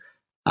Wave.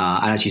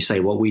 And as you say,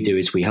 what we do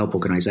is we help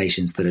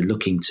organizations that are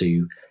looking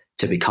to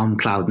become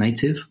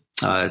cloud-native.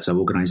 So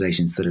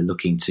organizations that are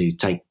looking to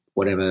take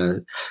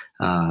whatever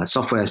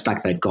software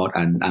stack they've got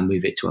and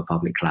move it to a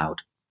public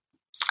cloud.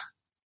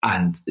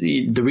 And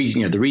the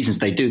reasons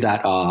they do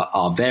that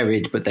are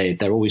varied, but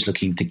they're always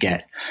looking to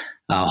get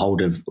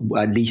hold of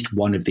at least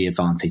one of the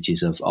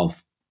advantages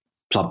of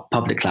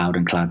public cloud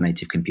and cloud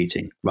native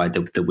computing, right?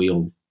 That we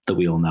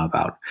all know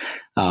about.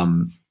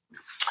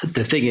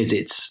 The thing is,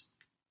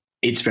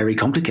 it's very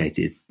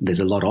complicated. There's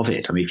a lot of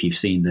it. I mean, if you've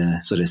seen the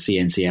sort of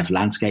CNCF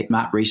landscape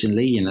map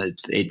recently,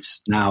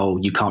 it's now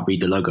you can't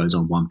read the logos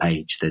on one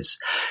page. There's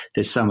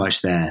so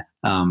much there.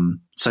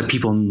 So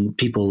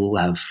people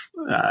have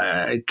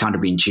kind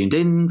of been tuned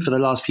in for the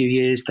last few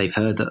years. They've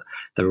heard that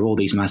there are all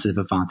these massive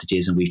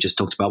advantages, and we've just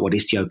talked about what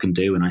Istio can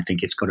do. And I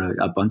think it's got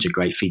a bunch of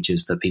great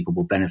features that people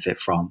will benefit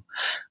from.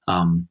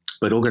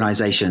 But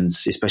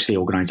organizations, especially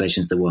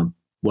organizations that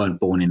weren't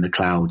born in the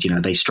cloud,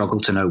 they struggle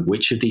to know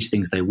which of these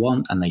things they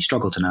want, and they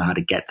struggle to know how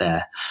to get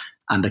there,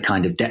 and the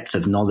kind of depth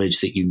of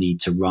knowledge that you need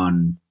to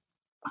run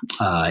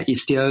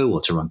Istio or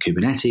to run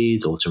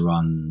Kubernetes or to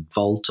run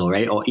Vault or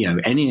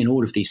any and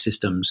all of these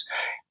systems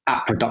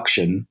at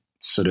production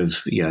sort of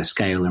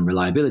scale and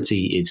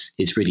reliability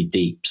is really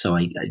deep. So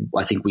I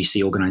think we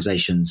see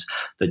organizations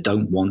that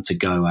don't want to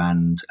go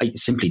and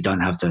simply don't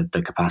have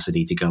the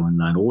capacity to go and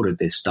learn all of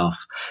this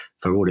stuff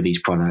for all of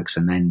these products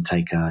and then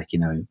take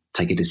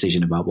a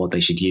decision about what they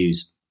should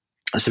use.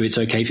 So it's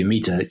okay for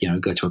me to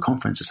go to a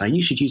conference and say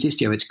you should use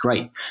Istio, it's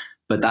great,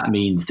 but that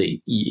means that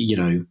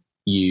you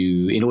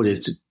in order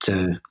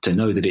to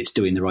know that it's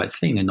doing the right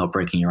thing and not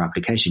breaking your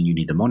application, you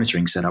need the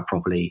monitoring set up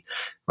properly,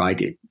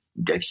 right?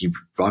 If you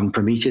run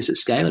Prometheus at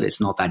scale, it's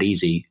not that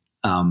easy.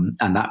 And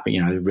that,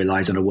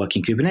 relies on a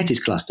working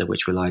Kubernetes cluster,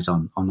 which relies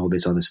on all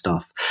this other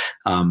stuff.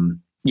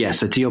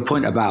 So to your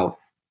point about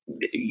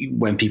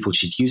when people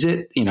should use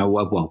it,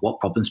 what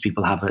problems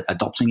people have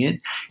adopting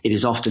it, it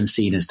is often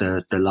seen as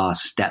the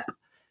last step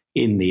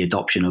in the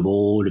adoption of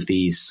all of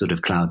these sort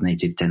of cloud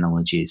native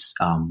technologies,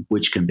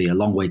 which can be a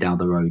long way down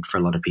the road for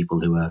a lot of people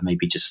who are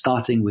maybe just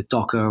starting with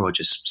Docker or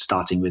just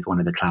starting with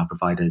one of the cloud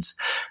providers.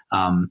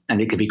 And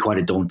it can be quite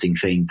a daunting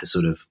thing to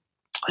sort of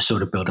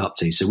build up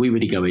to. So we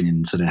really go in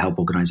and sort of help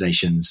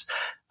organizations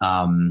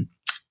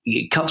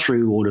cut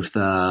through all of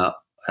the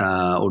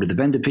all of the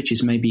vendor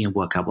pitches maybe and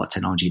work out what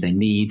technology they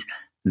need.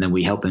 And then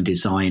we help them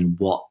design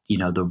what,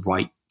 the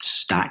right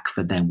stack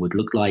for them would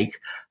look like.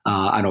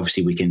 And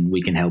obviously we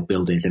can help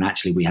build it. And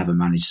actually we have a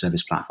managed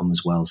service platform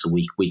as well. So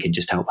we can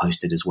just help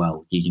host it as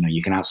well.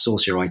 You can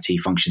outsource your IT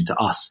function to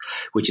us,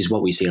 which is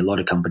what we see a lot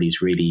of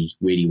companies really,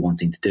 really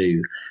wanting to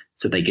do.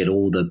 So they get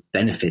all the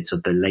benefits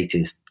of the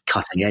latest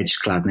cutting edge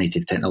cloud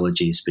native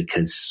technologies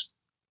because,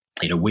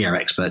 we are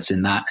experts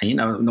in that. And,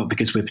 not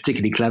because we're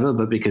particularly clever,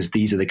 but because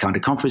these are the kind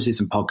of conferences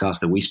and podcasts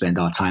that we spend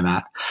our time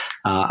at.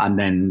 And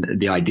then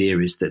the idea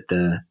is that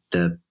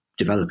the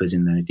developers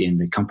in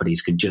the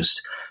companies can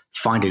just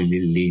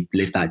finally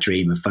live that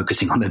dream of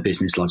focusing on their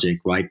business logic,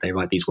 right? They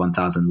write these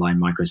 1,000 line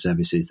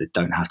microservices that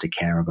don't have to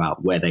care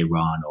about where they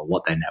run or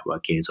what their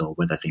network is or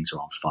whether things are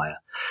on fire.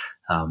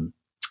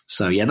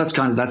 So yeah, that's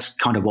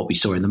kind of what we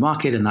saw in the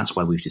market, and that's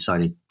why we've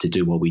decided to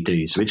do what we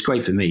do. So it's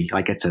great for me.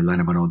 I get to learn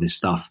about all this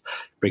stuff,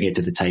 bring it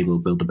to the table,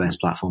 build the best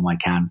platform I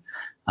can,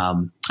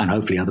 and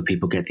hopefully other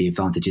people get the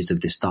advantages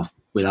of this stuff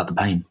without the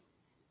pain.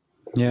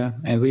 Yeah,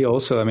 and we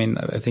also,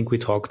 I think we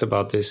talked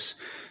about this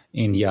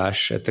in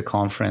Yash at the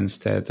conference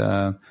that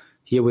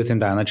here within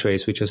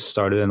Dynatrace, we just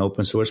started an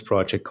open source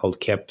project called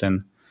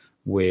Captain,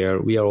 where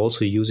we are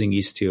also using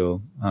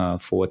Istio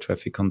for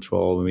traffic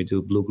control. When we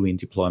do blue-green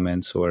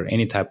deployments or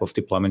any type of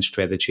deployment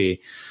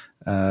strategy,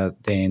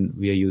 then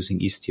we are using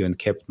Istio, and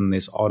Captain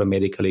is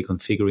automatically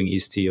configuring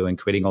Istio and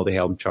creating all the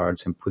Helm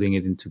charts and putting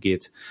it into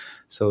Git.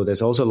 So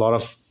there's also a lot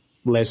of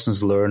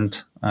lessons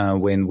learned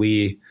when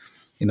we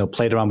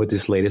played around with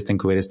this latest and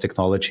greatest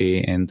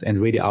technology. And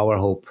really our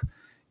hope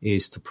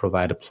is to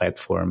provide a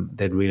platform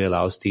that really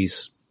allows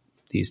these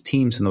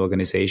teams and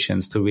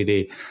organizations to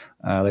really,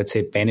 let's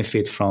say,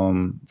 benefit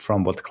from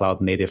what cloud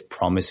native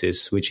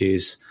promises, which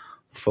is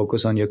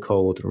focus on your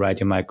code, write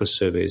your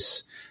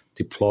microservice,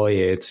 deploy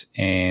it,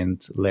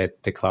 and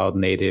let the cloud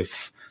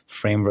native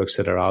frameworks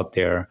that are out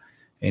there,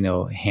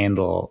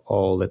 handle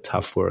all the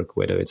tough work,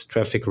 whether it's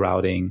traffic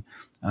routing,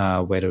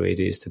 whether it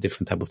is the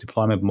different type of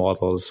deployment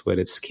models,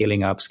 whether it's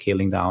scaling up,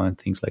 scaling down, and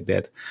things like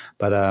that.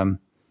 But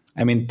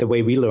the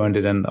way we learned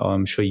it, and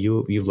I'm sure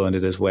you've learned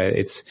it as well,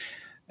 it's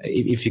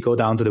if you go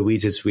down to the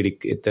weeds, it's really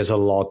there's a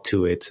lot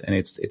to it, and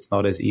it's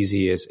not as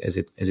easy as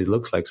it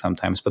looks like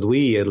sometimes. But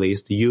we, at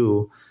least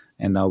you,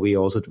 and now we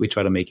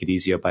try to make it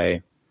easier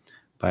by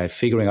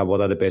figuring out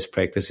what are the best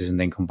practices and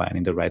then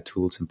combining the right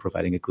tools and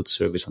providing a good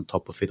service on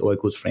top of it or a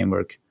good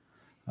framework.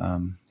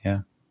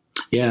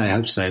 Yeah, I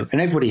hope so.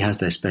 And everybody has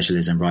their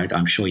specialism, right?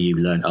 I'm sure you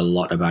learned a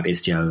lot about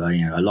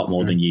Istio, a lot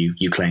more than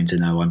you claim to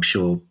know. I'm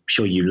sure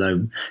you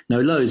know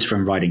loads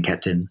from writing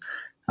Captain,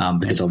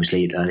 because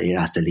obviously it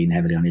has to lean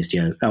heavily on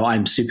Istio. Oh,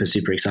 I'm super,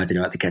 super excited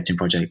about the Captain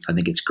project. I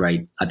think it's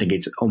great. I think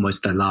it's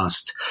almost the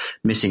last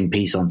missing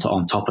piece on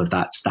top of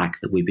that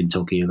stack that we've been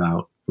talking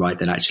about, right?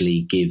 That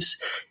actually gives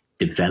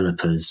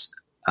developers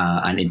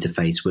an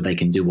interface where they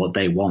can do what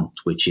they want,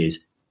 which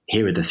is,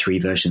 here are the 3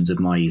 versions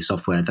of my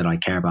software that I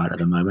care about at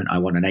the moment. I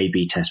want an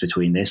A/B test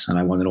between this, and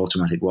I want an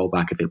automatic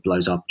rollback if it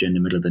blows up during the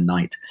middle of the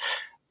night,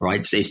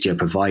 right? So Istio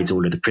provides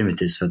all of the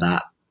primitives for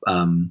that.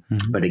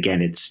 But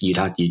again,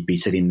 you'd be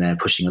sitting there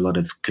pushing a lot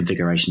of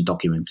configuration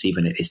documents,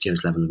 even at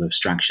Istio's level of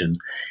abstraction,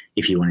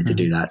 if you wanted to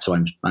do that. So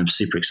I'm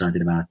super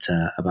excited about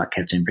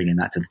Captain bringing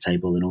that to the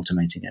table and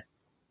automating it.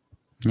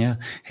 Yeah.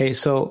 Hey,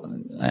 so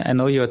I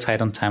know you're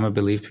tight on time, I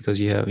believe, because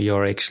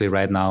you're actually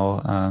right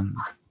now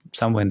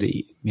somewhere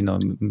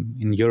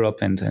in Europe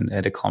and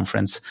at a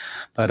conference.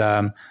 But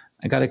I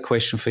got a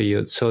question for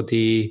you. So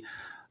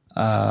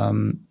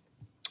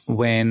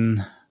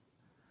when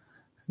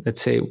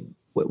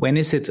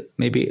is it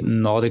maybe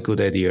not a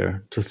good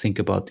idea to think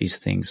about these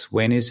things?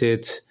 When is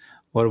it,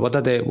 or what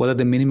are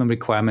the minimum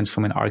requirements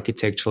from an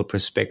architectural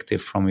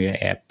perspective from your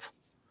app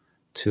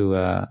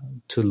to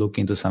look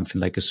into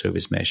something like a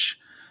service mesh?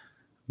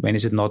 When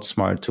is it not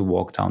smart to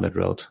walk down that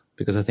road?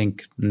 Because I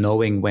think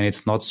knowing when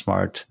it's not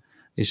smart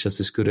is just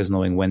as good as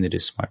knowing when it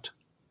is smart.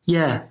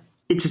 Yeah,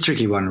 it's a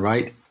tricky one,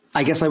 right?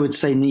 I guess I would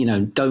say,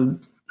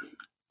 don't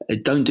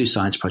do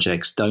science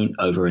projects. Don't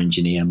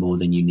over-engineer more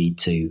than you need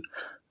to.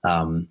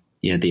 A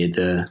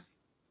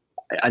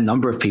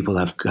number of people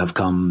have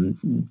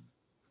come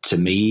to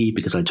me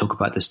because I talk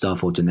about this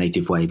stuff, or to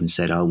Native Wave, and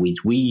said, "Oh,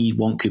 we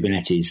want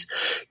Kubernetes.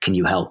 Can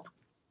you help?"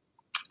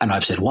 And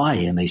I've said, "Why?"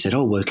 And they said,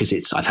 "Oh, well,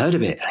 because I've heard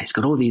of it. And it's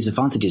got all these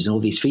advantages and all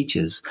these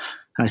features."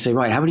 And I say,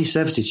 "Right, how many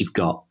services you've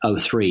got?" "Oh,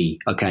 3.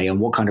 Okay. And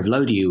what kind of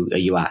load are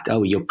you at?"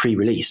 "Oh, you're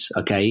pre-release."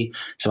 Okay.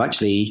 So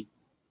actually,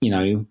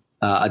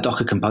 a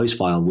Docker Compose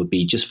file would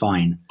be just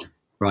fine.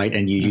 Right.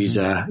 And you use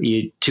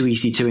 2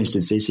 EC2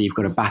 instances. So you've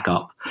got a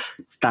backup.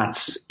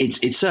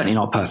 It's certainly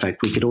not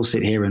perfect. We could all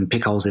sit here and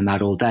pick holes in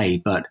that all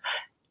day, but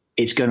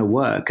it's going to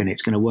work, and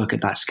it's going to work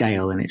at that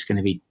scale, and it's going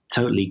to be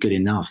totally good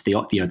enough. The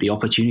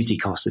opportunity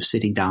cost of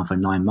sitting down for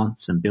 9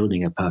 months and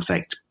building a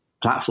perfect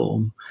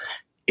platform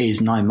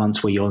is 9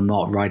 months where you're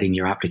not writing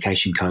your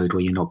application code,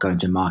 where you're not going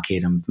to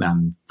market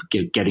and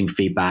getting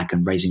feedback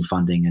and raising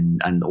funding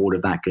and all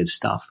of that good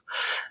stuff.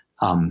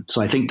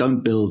 So I think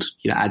don't build,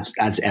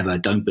 as ever,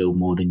 don't build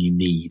more than you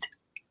need.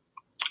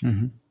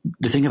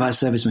 the thing about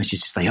service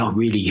meshes is they are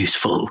really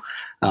useful.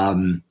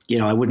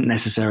 I wouldn't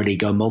necessarily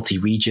go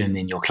multi-region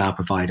in your cloud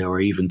provider or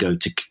even go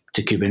to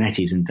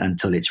Kubernetes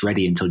until it's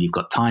ready, until you've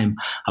got time.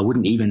 I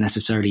wouldn't even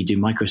necessarily do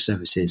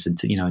microservices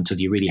until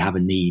you really have a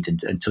need,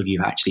 and until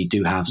you actually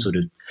do have sort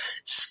of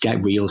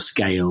real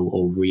scale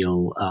or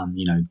real,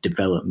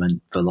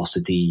 development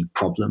velocity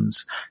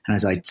problems. And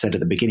as I said at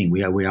the beginning,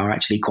 we are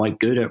actually quite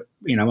good at,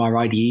 our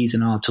IDEs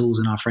and our tools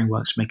and our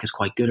frameworks make us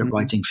quite good at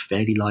writing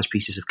fairly large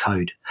pieces of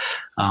code.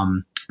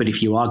 But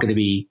if you are going to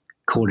be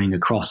calling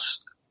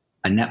across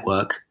a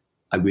network,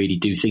 I really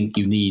do think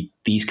you need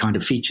these kind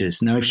of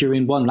features. Now, if you're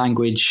in one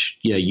language,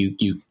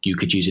 you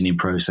could use an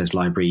in-process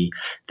library.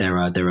 There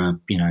are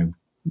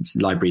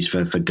libraries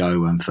for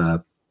Go and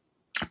for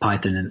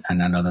Python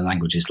and other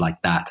languages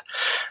like that.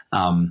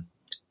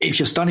 If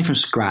you're starting from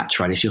scratch,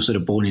 right, if you're sort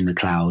of born in the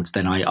cloud,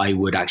 then I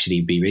would actually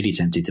be really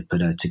tempted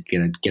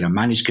to get a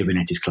managed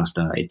Kubernetes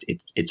cluster.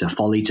 It's a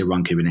folly to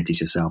run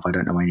Kubernetes yourself. I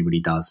don't know why anybody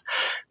does,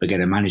 but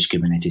get a managed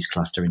Kubernetes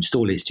cluster,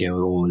 install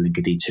Istio or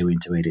Linkerd 2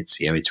 into it.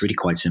 It's really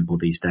quite simple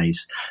these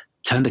days.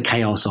 Turn the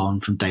chaos on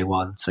from day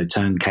one. So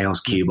turn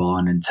Chaos Cube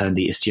on and turn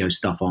the Istio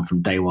stuff on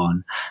from day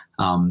one.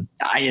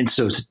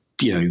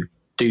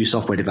 Do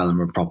software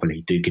development properly,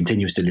 do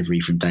continuous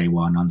delivery from day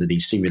one under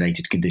these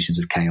simulated conditions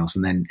of chaos,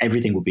 and then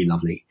everything will be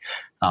lovely.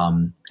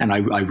 And I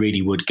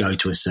really would go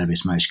to a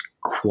service mesh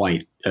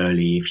quite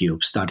early if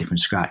you're starting from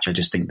scratch. I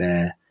just think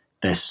they're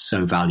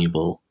so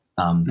valuable.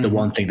 The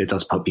one thing that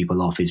does put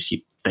people off is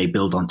they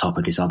build on top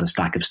of this other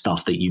stack of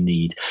stuff that you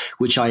need,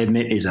 which I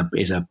admit is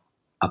a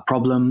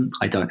problem.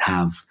 I don't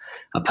have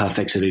a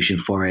perfect solution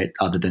for it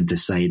other than to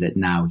say that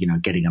now,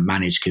 getting a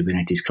managed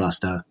Kubernetes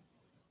cluster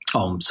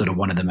on sort of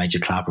one of the major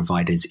cloud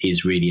providers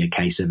is really a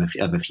case of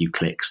a few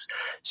clicks.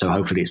 So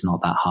hopefully it's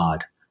not that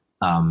hard.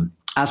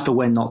 As for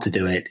when not to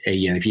do it,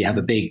 if you have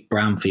a big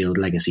brownfield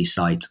legacy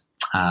site,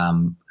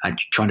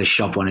 trying to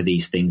shove one of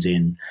these things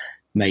in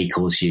may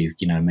cause you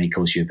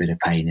a bit of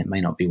pain. It may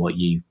not be what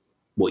you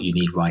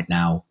need right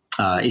now.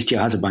 Istio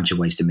has a bunch of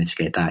ways to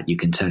mitigate that. You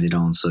can turn it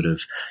on sort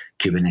of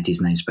Kubernetes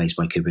namespace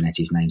by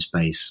Kubernetes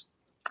namespace.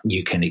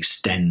 You can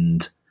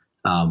extend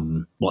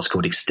what's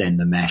called extend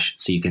the mesh.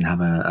 So you can have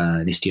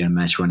an Istio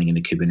mesh running in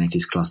a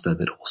Kubernetes cluster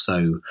that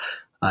also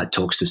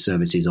talks to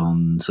services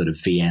on sort of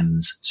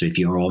VMs. So if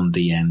you're on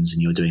VMs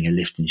and you're doing a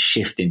lift and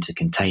shift into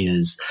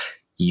containers,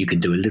 you can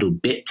do a little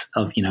bit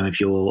of, of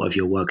your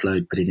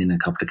workload, put it in a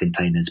couple of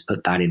containers,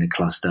 put that in a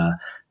cluster,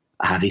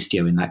 have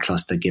Istio in that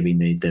cluster, giving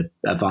the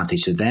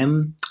advantage to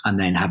them, and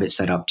then have it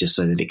set up just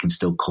so that it can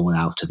still call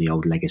out to the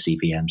old legacy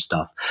VM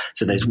stuff.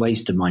 So there's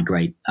ways to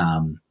migrate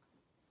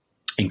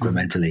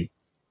incrementally.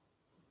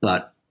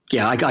 But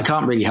yeah, I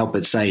can't really help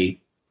but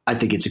say I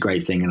think it's a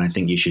great thing, and I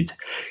think you should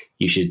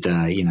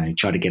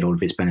try to get all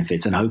of its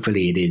benefits. And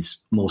hopefully, it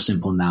is more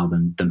simple now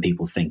than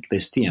people think.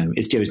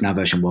 Istio is now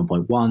version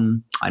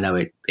 1.1. I know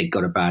it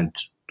got a bad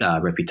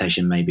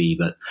reputation maybe,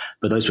 but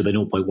those were the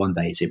 0.1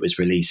 days. It was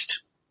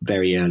released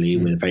very early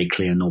with a very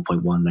clear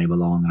 0.1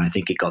 label on, and I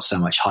think it got so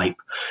much hype,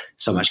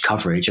 so much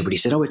coverage. Everybody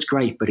said, "Oh, it's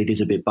great, but it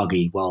is a bit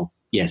buggy." Well,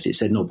 yes, it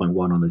said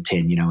 0.1 on the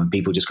tin, and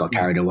people just got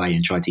carried away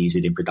and tried to use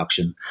it in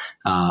production.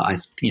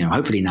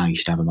 Hopefully now you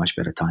should have a much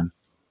better time.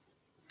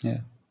 Yeah,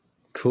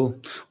 cool.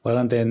 Well,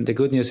 and then the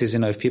good news is,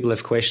 if people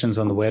have questions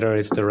on whether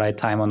it's the right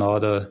time or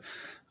not, or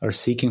are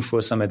seeking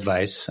for some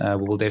advice, we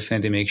will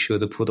definitely make sure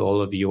to put all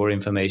of your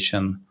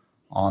information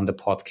on the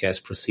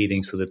podcast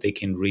proceedings so that they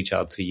can reach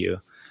out to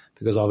you.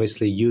 Because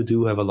obviously you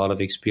do have a lot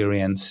of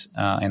experience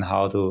in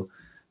how to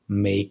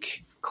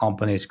make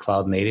companies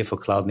cloud native or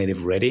cloud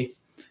native ready.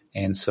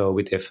 And so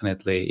we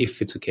definitely,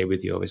 if it's okay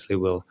with you, obviously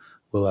we'll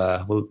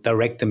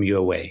direct them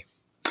your way.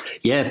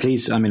 Yeah,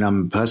 please. I mean,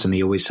 I'm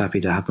personally always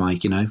happy to have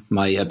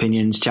my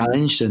opinions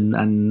challenged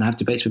and have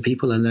debates with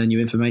people and learn new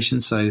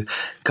information. So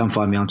come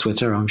find me on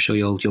Twitter. I'm sure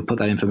you'll put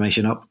that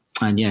information up.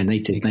 And yeah,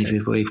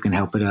 native wave can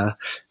help at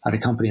a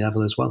company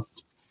level as well.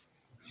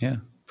 Yeah,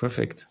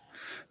 perfect.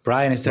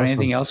 Brian, is there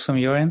anything else from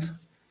your end?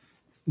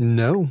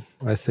 No,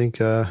 I think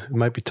it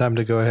might be time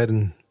to go ahead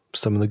and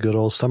some of the good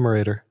old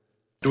summarator.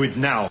 Do it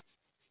now.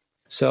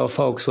 So,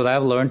 folks, what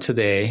I've learned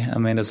today,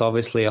 there's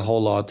obviously a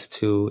whole lot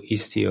to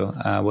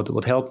Istio.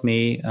 What helped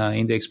me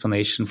in the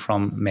explanation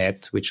from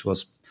Matt, which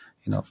was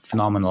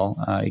phenomenal,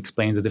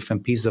 explain the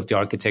different pieces of the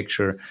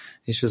architecture,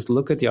 is just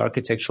look at the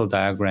architectural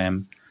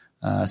diagram,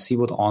 see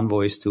what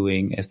Envoy is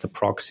doing as the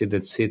proxy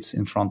that sits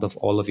in front of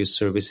all of your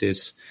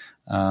services,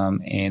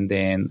 and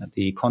then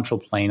the control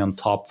plane on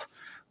top,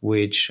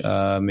 which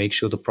makes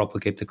sure to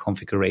propagate the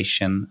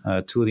configuration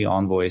to the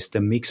envoys, the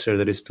mixer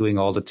that is doing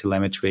all the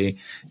telemetry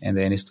and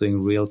then is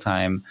doing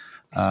real-time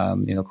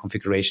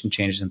configuration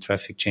changes and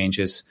traffic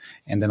changes,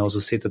 and then also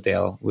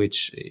Citadel,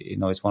 which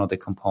is one of the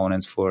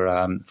components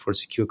for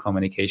secure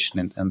communication,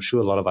 and I'm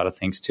sure a lot of other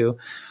things too.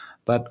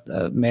 But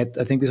Matt,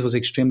 I think this was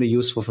extremely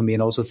useful for me,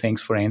 and also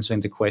thanks for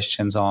answering the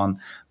questions on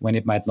when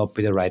it might not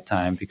be the right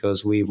time,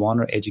 because we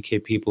want to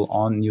educate people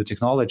on new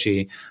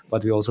technology,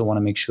 but we also want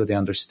to make sure they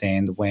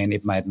understand when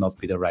it might not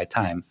be the right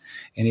time.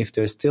 And if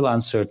they're still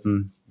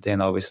uncertain,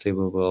 then obviously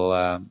we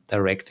will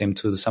direct them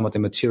to some of the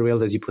material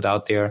that you put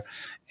out there,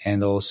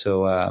 and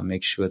also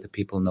make sure that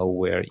people know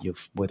where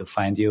to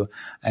find you.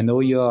 I know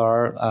you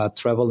are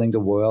traveling the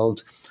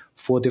world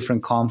for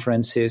different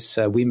conferences.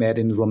 We met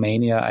in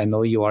Romania. I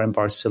know you are in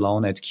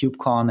Barcelona at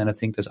KubeCon, and I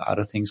think there's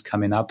other things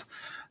coming up.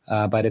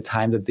 By the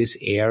time that this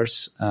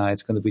airs,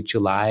 it's going to be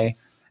July.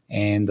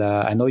 And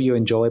I know you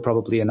enjoy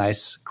probably a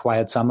nice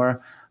quiet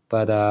summer,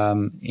 but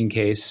in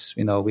case,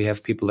 we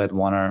have people that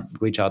want to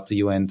reach out to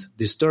you and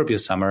disturb your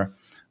summer,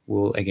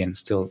 we'll again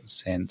still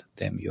send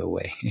them your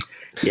way.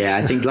 Yeah,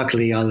 I think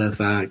luckily I'll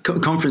have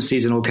conference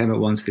season all came at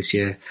once this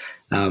year.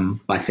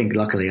 I think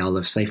luckily I'll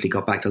have safely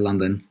got back to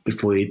London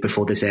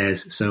before this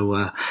airs,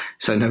 so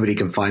nobody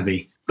can find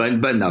me.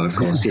 But no, of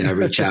course,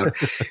 reach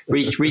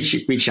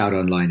out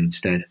online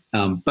instead.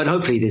 But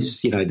hopefully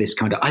this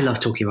kind of, I love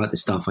talking about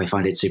this stuff. I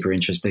find it super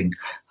interesting.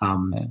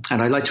 And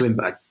I like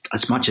to,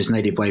 as much as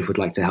Native Wave would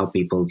like to help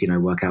people,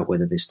 work out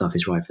whether this stuff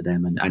is right for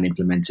them and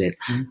implement it.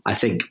 I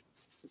think,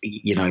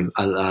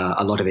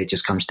 a lot of it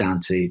just comes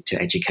down to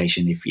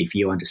education. If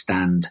you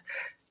understand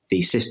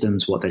the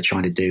systems, what they're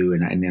trying to do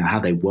and how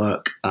they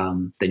work,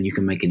 then you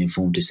can make an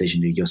informed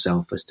decision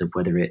yourself as to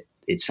whether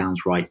it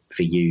sounds right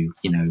for you,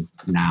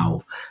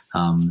 now.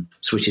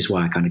 So which is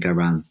why I kind of go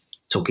around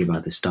talking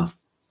about this stuff.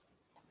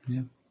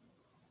 Yeah.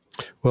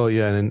 Well,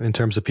 yeah. And in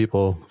terms of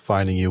people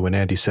finding you, when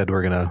Andy said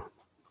we're going to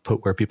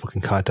put where people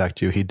can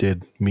contact you, he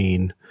did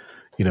mean,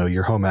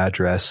 your home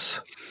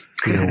address,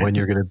 when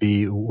you're going to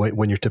be,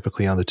 when you're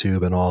typically on the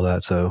tube and all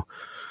that. So,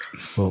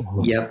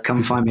 yep.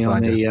 Come find me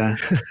on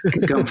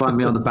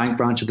the bank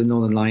branch of the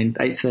Northern Line,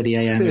 8:30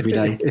 a.m. every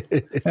day.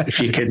 If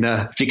you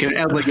can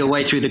elbow your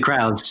way through the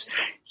crowds,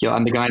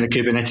 I'm the guy in a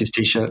Kubernetes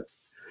t-shirt.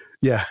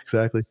 Yeah,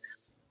 exactly.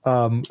 I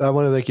want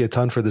to thank you a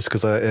ton for this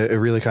because it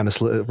really kind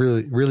of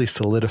really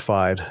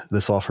solidified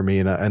this all for me,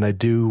 and I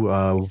do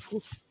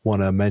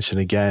want to mention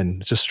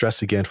again, just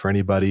stress again for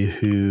anybody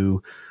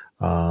who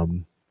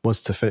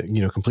wants to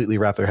completely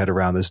wrap their head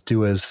around this.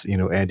 Do as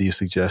Andy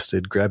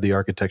suggested. Grab the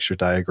architecture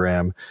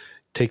diagram,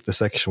 take the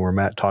section where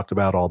Matt talked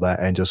about all that,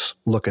 and just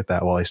look at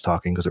that while he's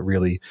talking because it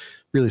really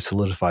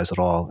solidifies it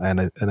all. And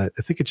I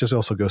think it just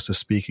also goes to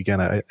speak again.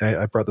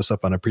 I brought this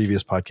up on a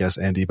previous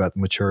podcast, Andy, about the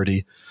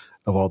maturity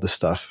of all this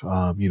stuff.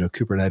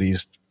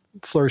 Kubernetes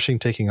flourishing,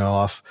 taking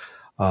off,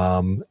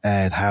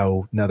 and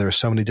how now there are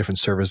so many different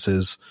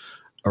services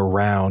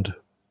around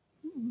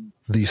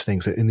these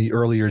things. In the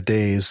earlier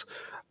days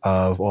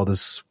of all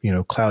this,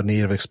 cloud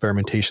native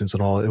experimentations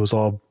and all, it was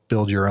all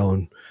build your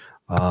own.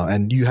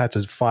 And you had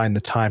to find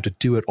the time to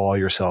do it all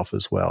yourself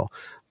as well.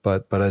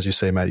 But as you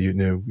say, Matt,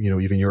 even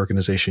your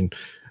organization,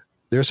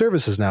 there are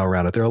services now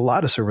around it. There are a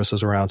lot of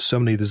services around so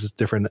many of these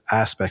different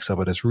aspects of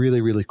it. It's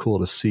really, really cool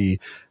to see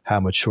how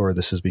mature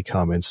this has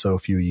become in so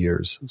few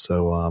years.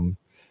 So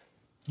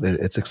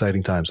it's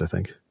exciting times, I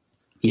think.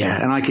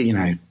 Yeah, and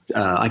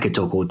I could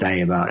talk all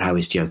day about how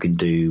Istio can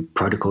do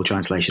protocol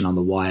translation on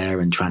the wire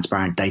and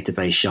transparent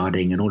database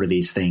sharding and all of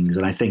these things.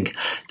 And I think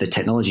the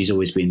technology's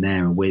always been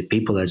there, and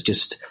people are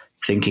just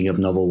thinking of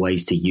novel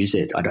ways to use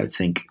it. I don't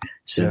think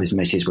service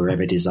meshes were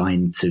ever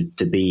designed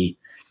to be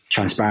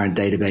transparent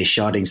database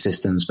sharding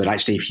systems, but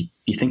actually if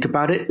you think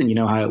about it and you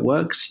know how it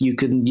works, you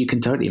can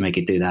totally make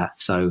it do that.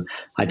 So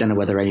I don't know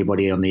whether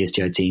anybody on the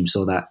Istio team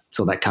saw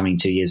that coming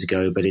 2 years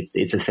ago, but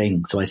it's a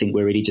thing. So I think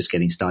we're really just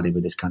getting started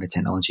with this kind of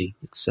technology.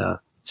 It's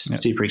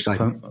super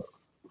exciting.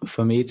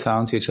 For me, it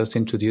sounds you're just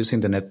introducing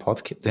the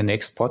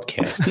next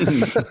podcast.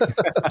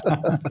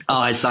 Oh,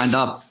 I signed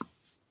up.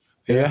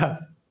 Yeah,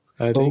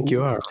 I think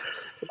you are.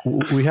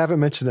 We haven't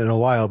mentioned it in a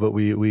while, but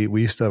we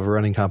used to have a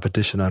running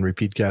competition on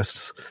repeat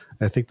guests.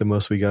 I think the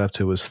most we got up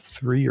to was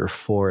 3 or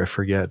 4, I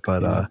forget.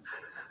 But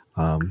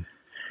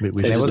we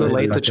just too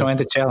late to join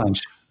the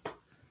challenge.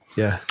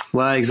 Yeah.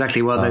 Well,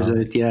 exactly. Well, there's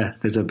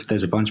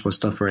a bunch more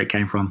stuff where it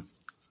came from.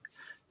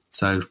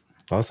 So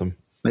awesome.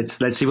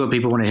 Let's see what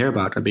people want to hear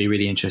about. I'd be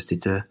really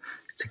interested to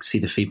see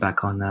the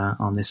feedback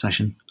on this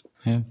session.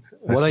 Yeah.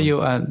 What are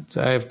you? I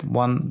have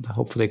one,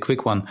 hopefully a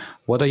quick one.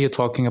 What are you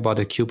talking about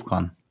at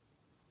KubeCon?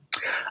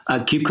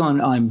 At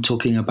KubeCon, I'm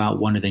talking about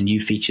one of the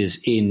new features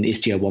in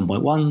Istio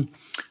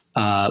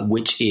 1.1,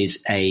 which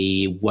is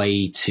a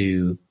way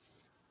to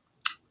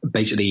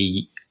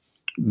basically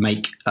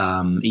make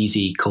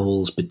easy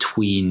calls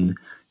between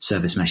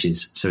service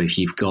meshes. So if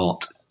you've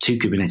got 2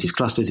 Kubernetes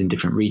clusters in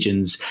different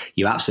regions,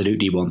 you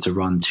absolutely want to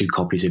run 2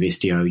 copies of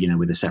Istio,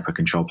 with a separate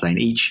control plane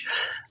each.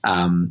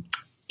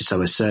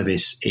 So a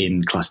service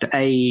in cluster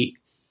A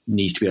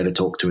needs to be able to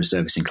talk to a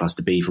service in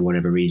cluster B for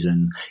whatever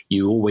reason.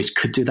 You always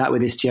could do that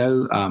with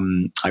Istio,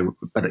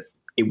 but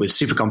it was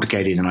super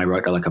complicated, and I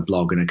wrote a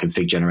blog and a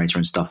config generator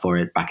and stuff for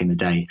it back in the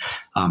day.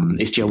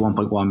 Istio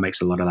 1.1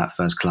 makes a lot of that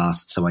first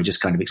class, so I just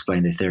kind of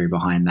explained the theory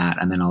behind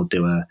that, and then I'll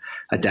do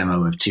a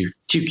demo of two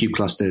kube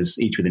clusters,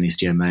 each with an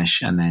Istio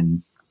mesh, and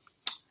then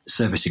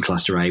service in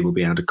cluster A will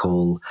be able to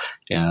call,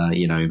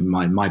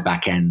 my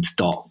backend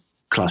dot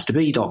cluster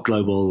B dot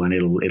global, and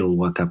it'll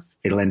work up.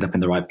 It'll end up in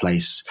the right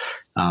place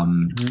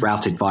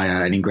routed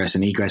via an ingress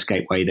and egress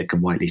gateway that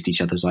can whitelist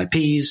each other's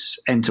IPs,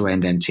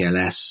 end-to-end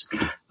MTLS,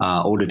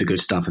 all of the good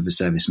stuff of a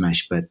service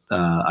mesh, but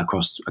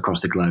across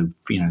the globe,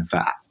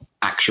 for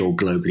actual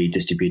globally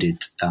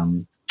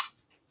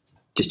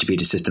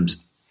distributed systems.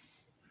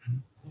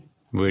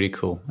 Really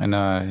cool. And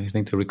I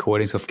think the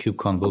recordings of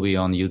KubeCon will be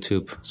on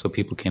YouTube, so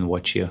people can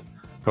watch you.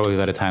 Probably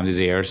by the time this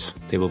airs,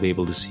 they will be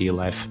able to see you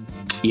live.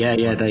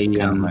 Yeah, they get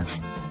them up.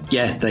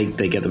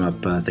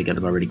 They get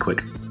them up really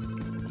quick.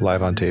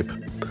 Live on tape.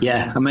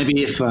 Yeah, and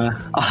maybe if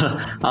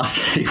I'll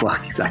say, well,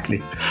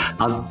 exactly.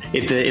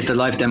 If the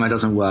live demo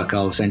doesn't work,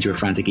 I'll send you a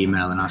frantic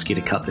email and ask you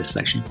to cut this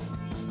section.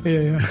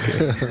 Yeah.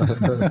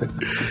 Okay.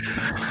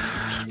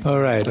 All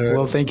right.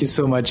 Well, thank you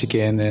so much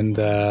again, and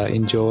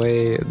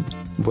enjoy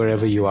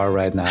wherever you are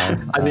right now.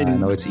 I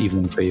know it's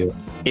evening for you.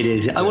 It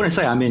is. I want to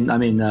say I'm in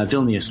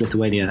Vilnius,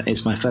 Lithuania.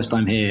 It's my first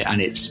time here,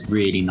 and it's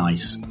really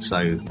nice.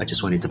 So I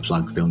just wanted to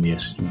plug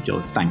Vilnius.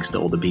 Thanks to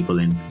all the people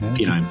in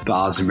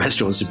bars and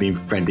restaurants who've been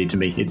friendly to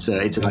me. It's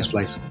a nice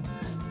place.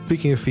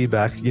 Speaking of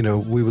feedback,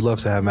 we would love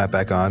to have Matt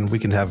back on. We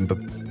can have him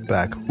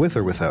back with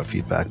or without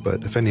feedback.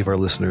 But if any of our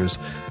listeners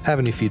have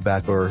any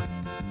feedback or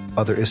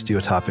other Istio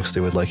topics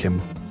they would like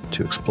him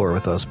to explore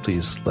with us,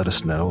 please let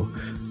us know.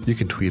 You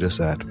can tweet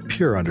us at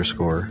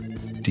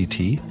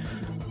pure_DT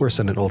or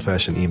send an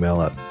old-fashioned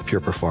email at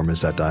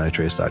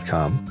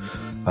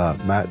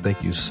pureperformance@dynatrace.com. Matt,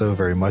 thank you so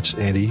very much.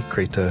 Andy,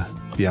 great to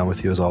be on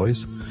with you as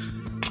always.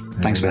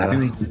 Thanks for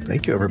having me.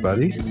 Thank you,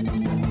 everybody.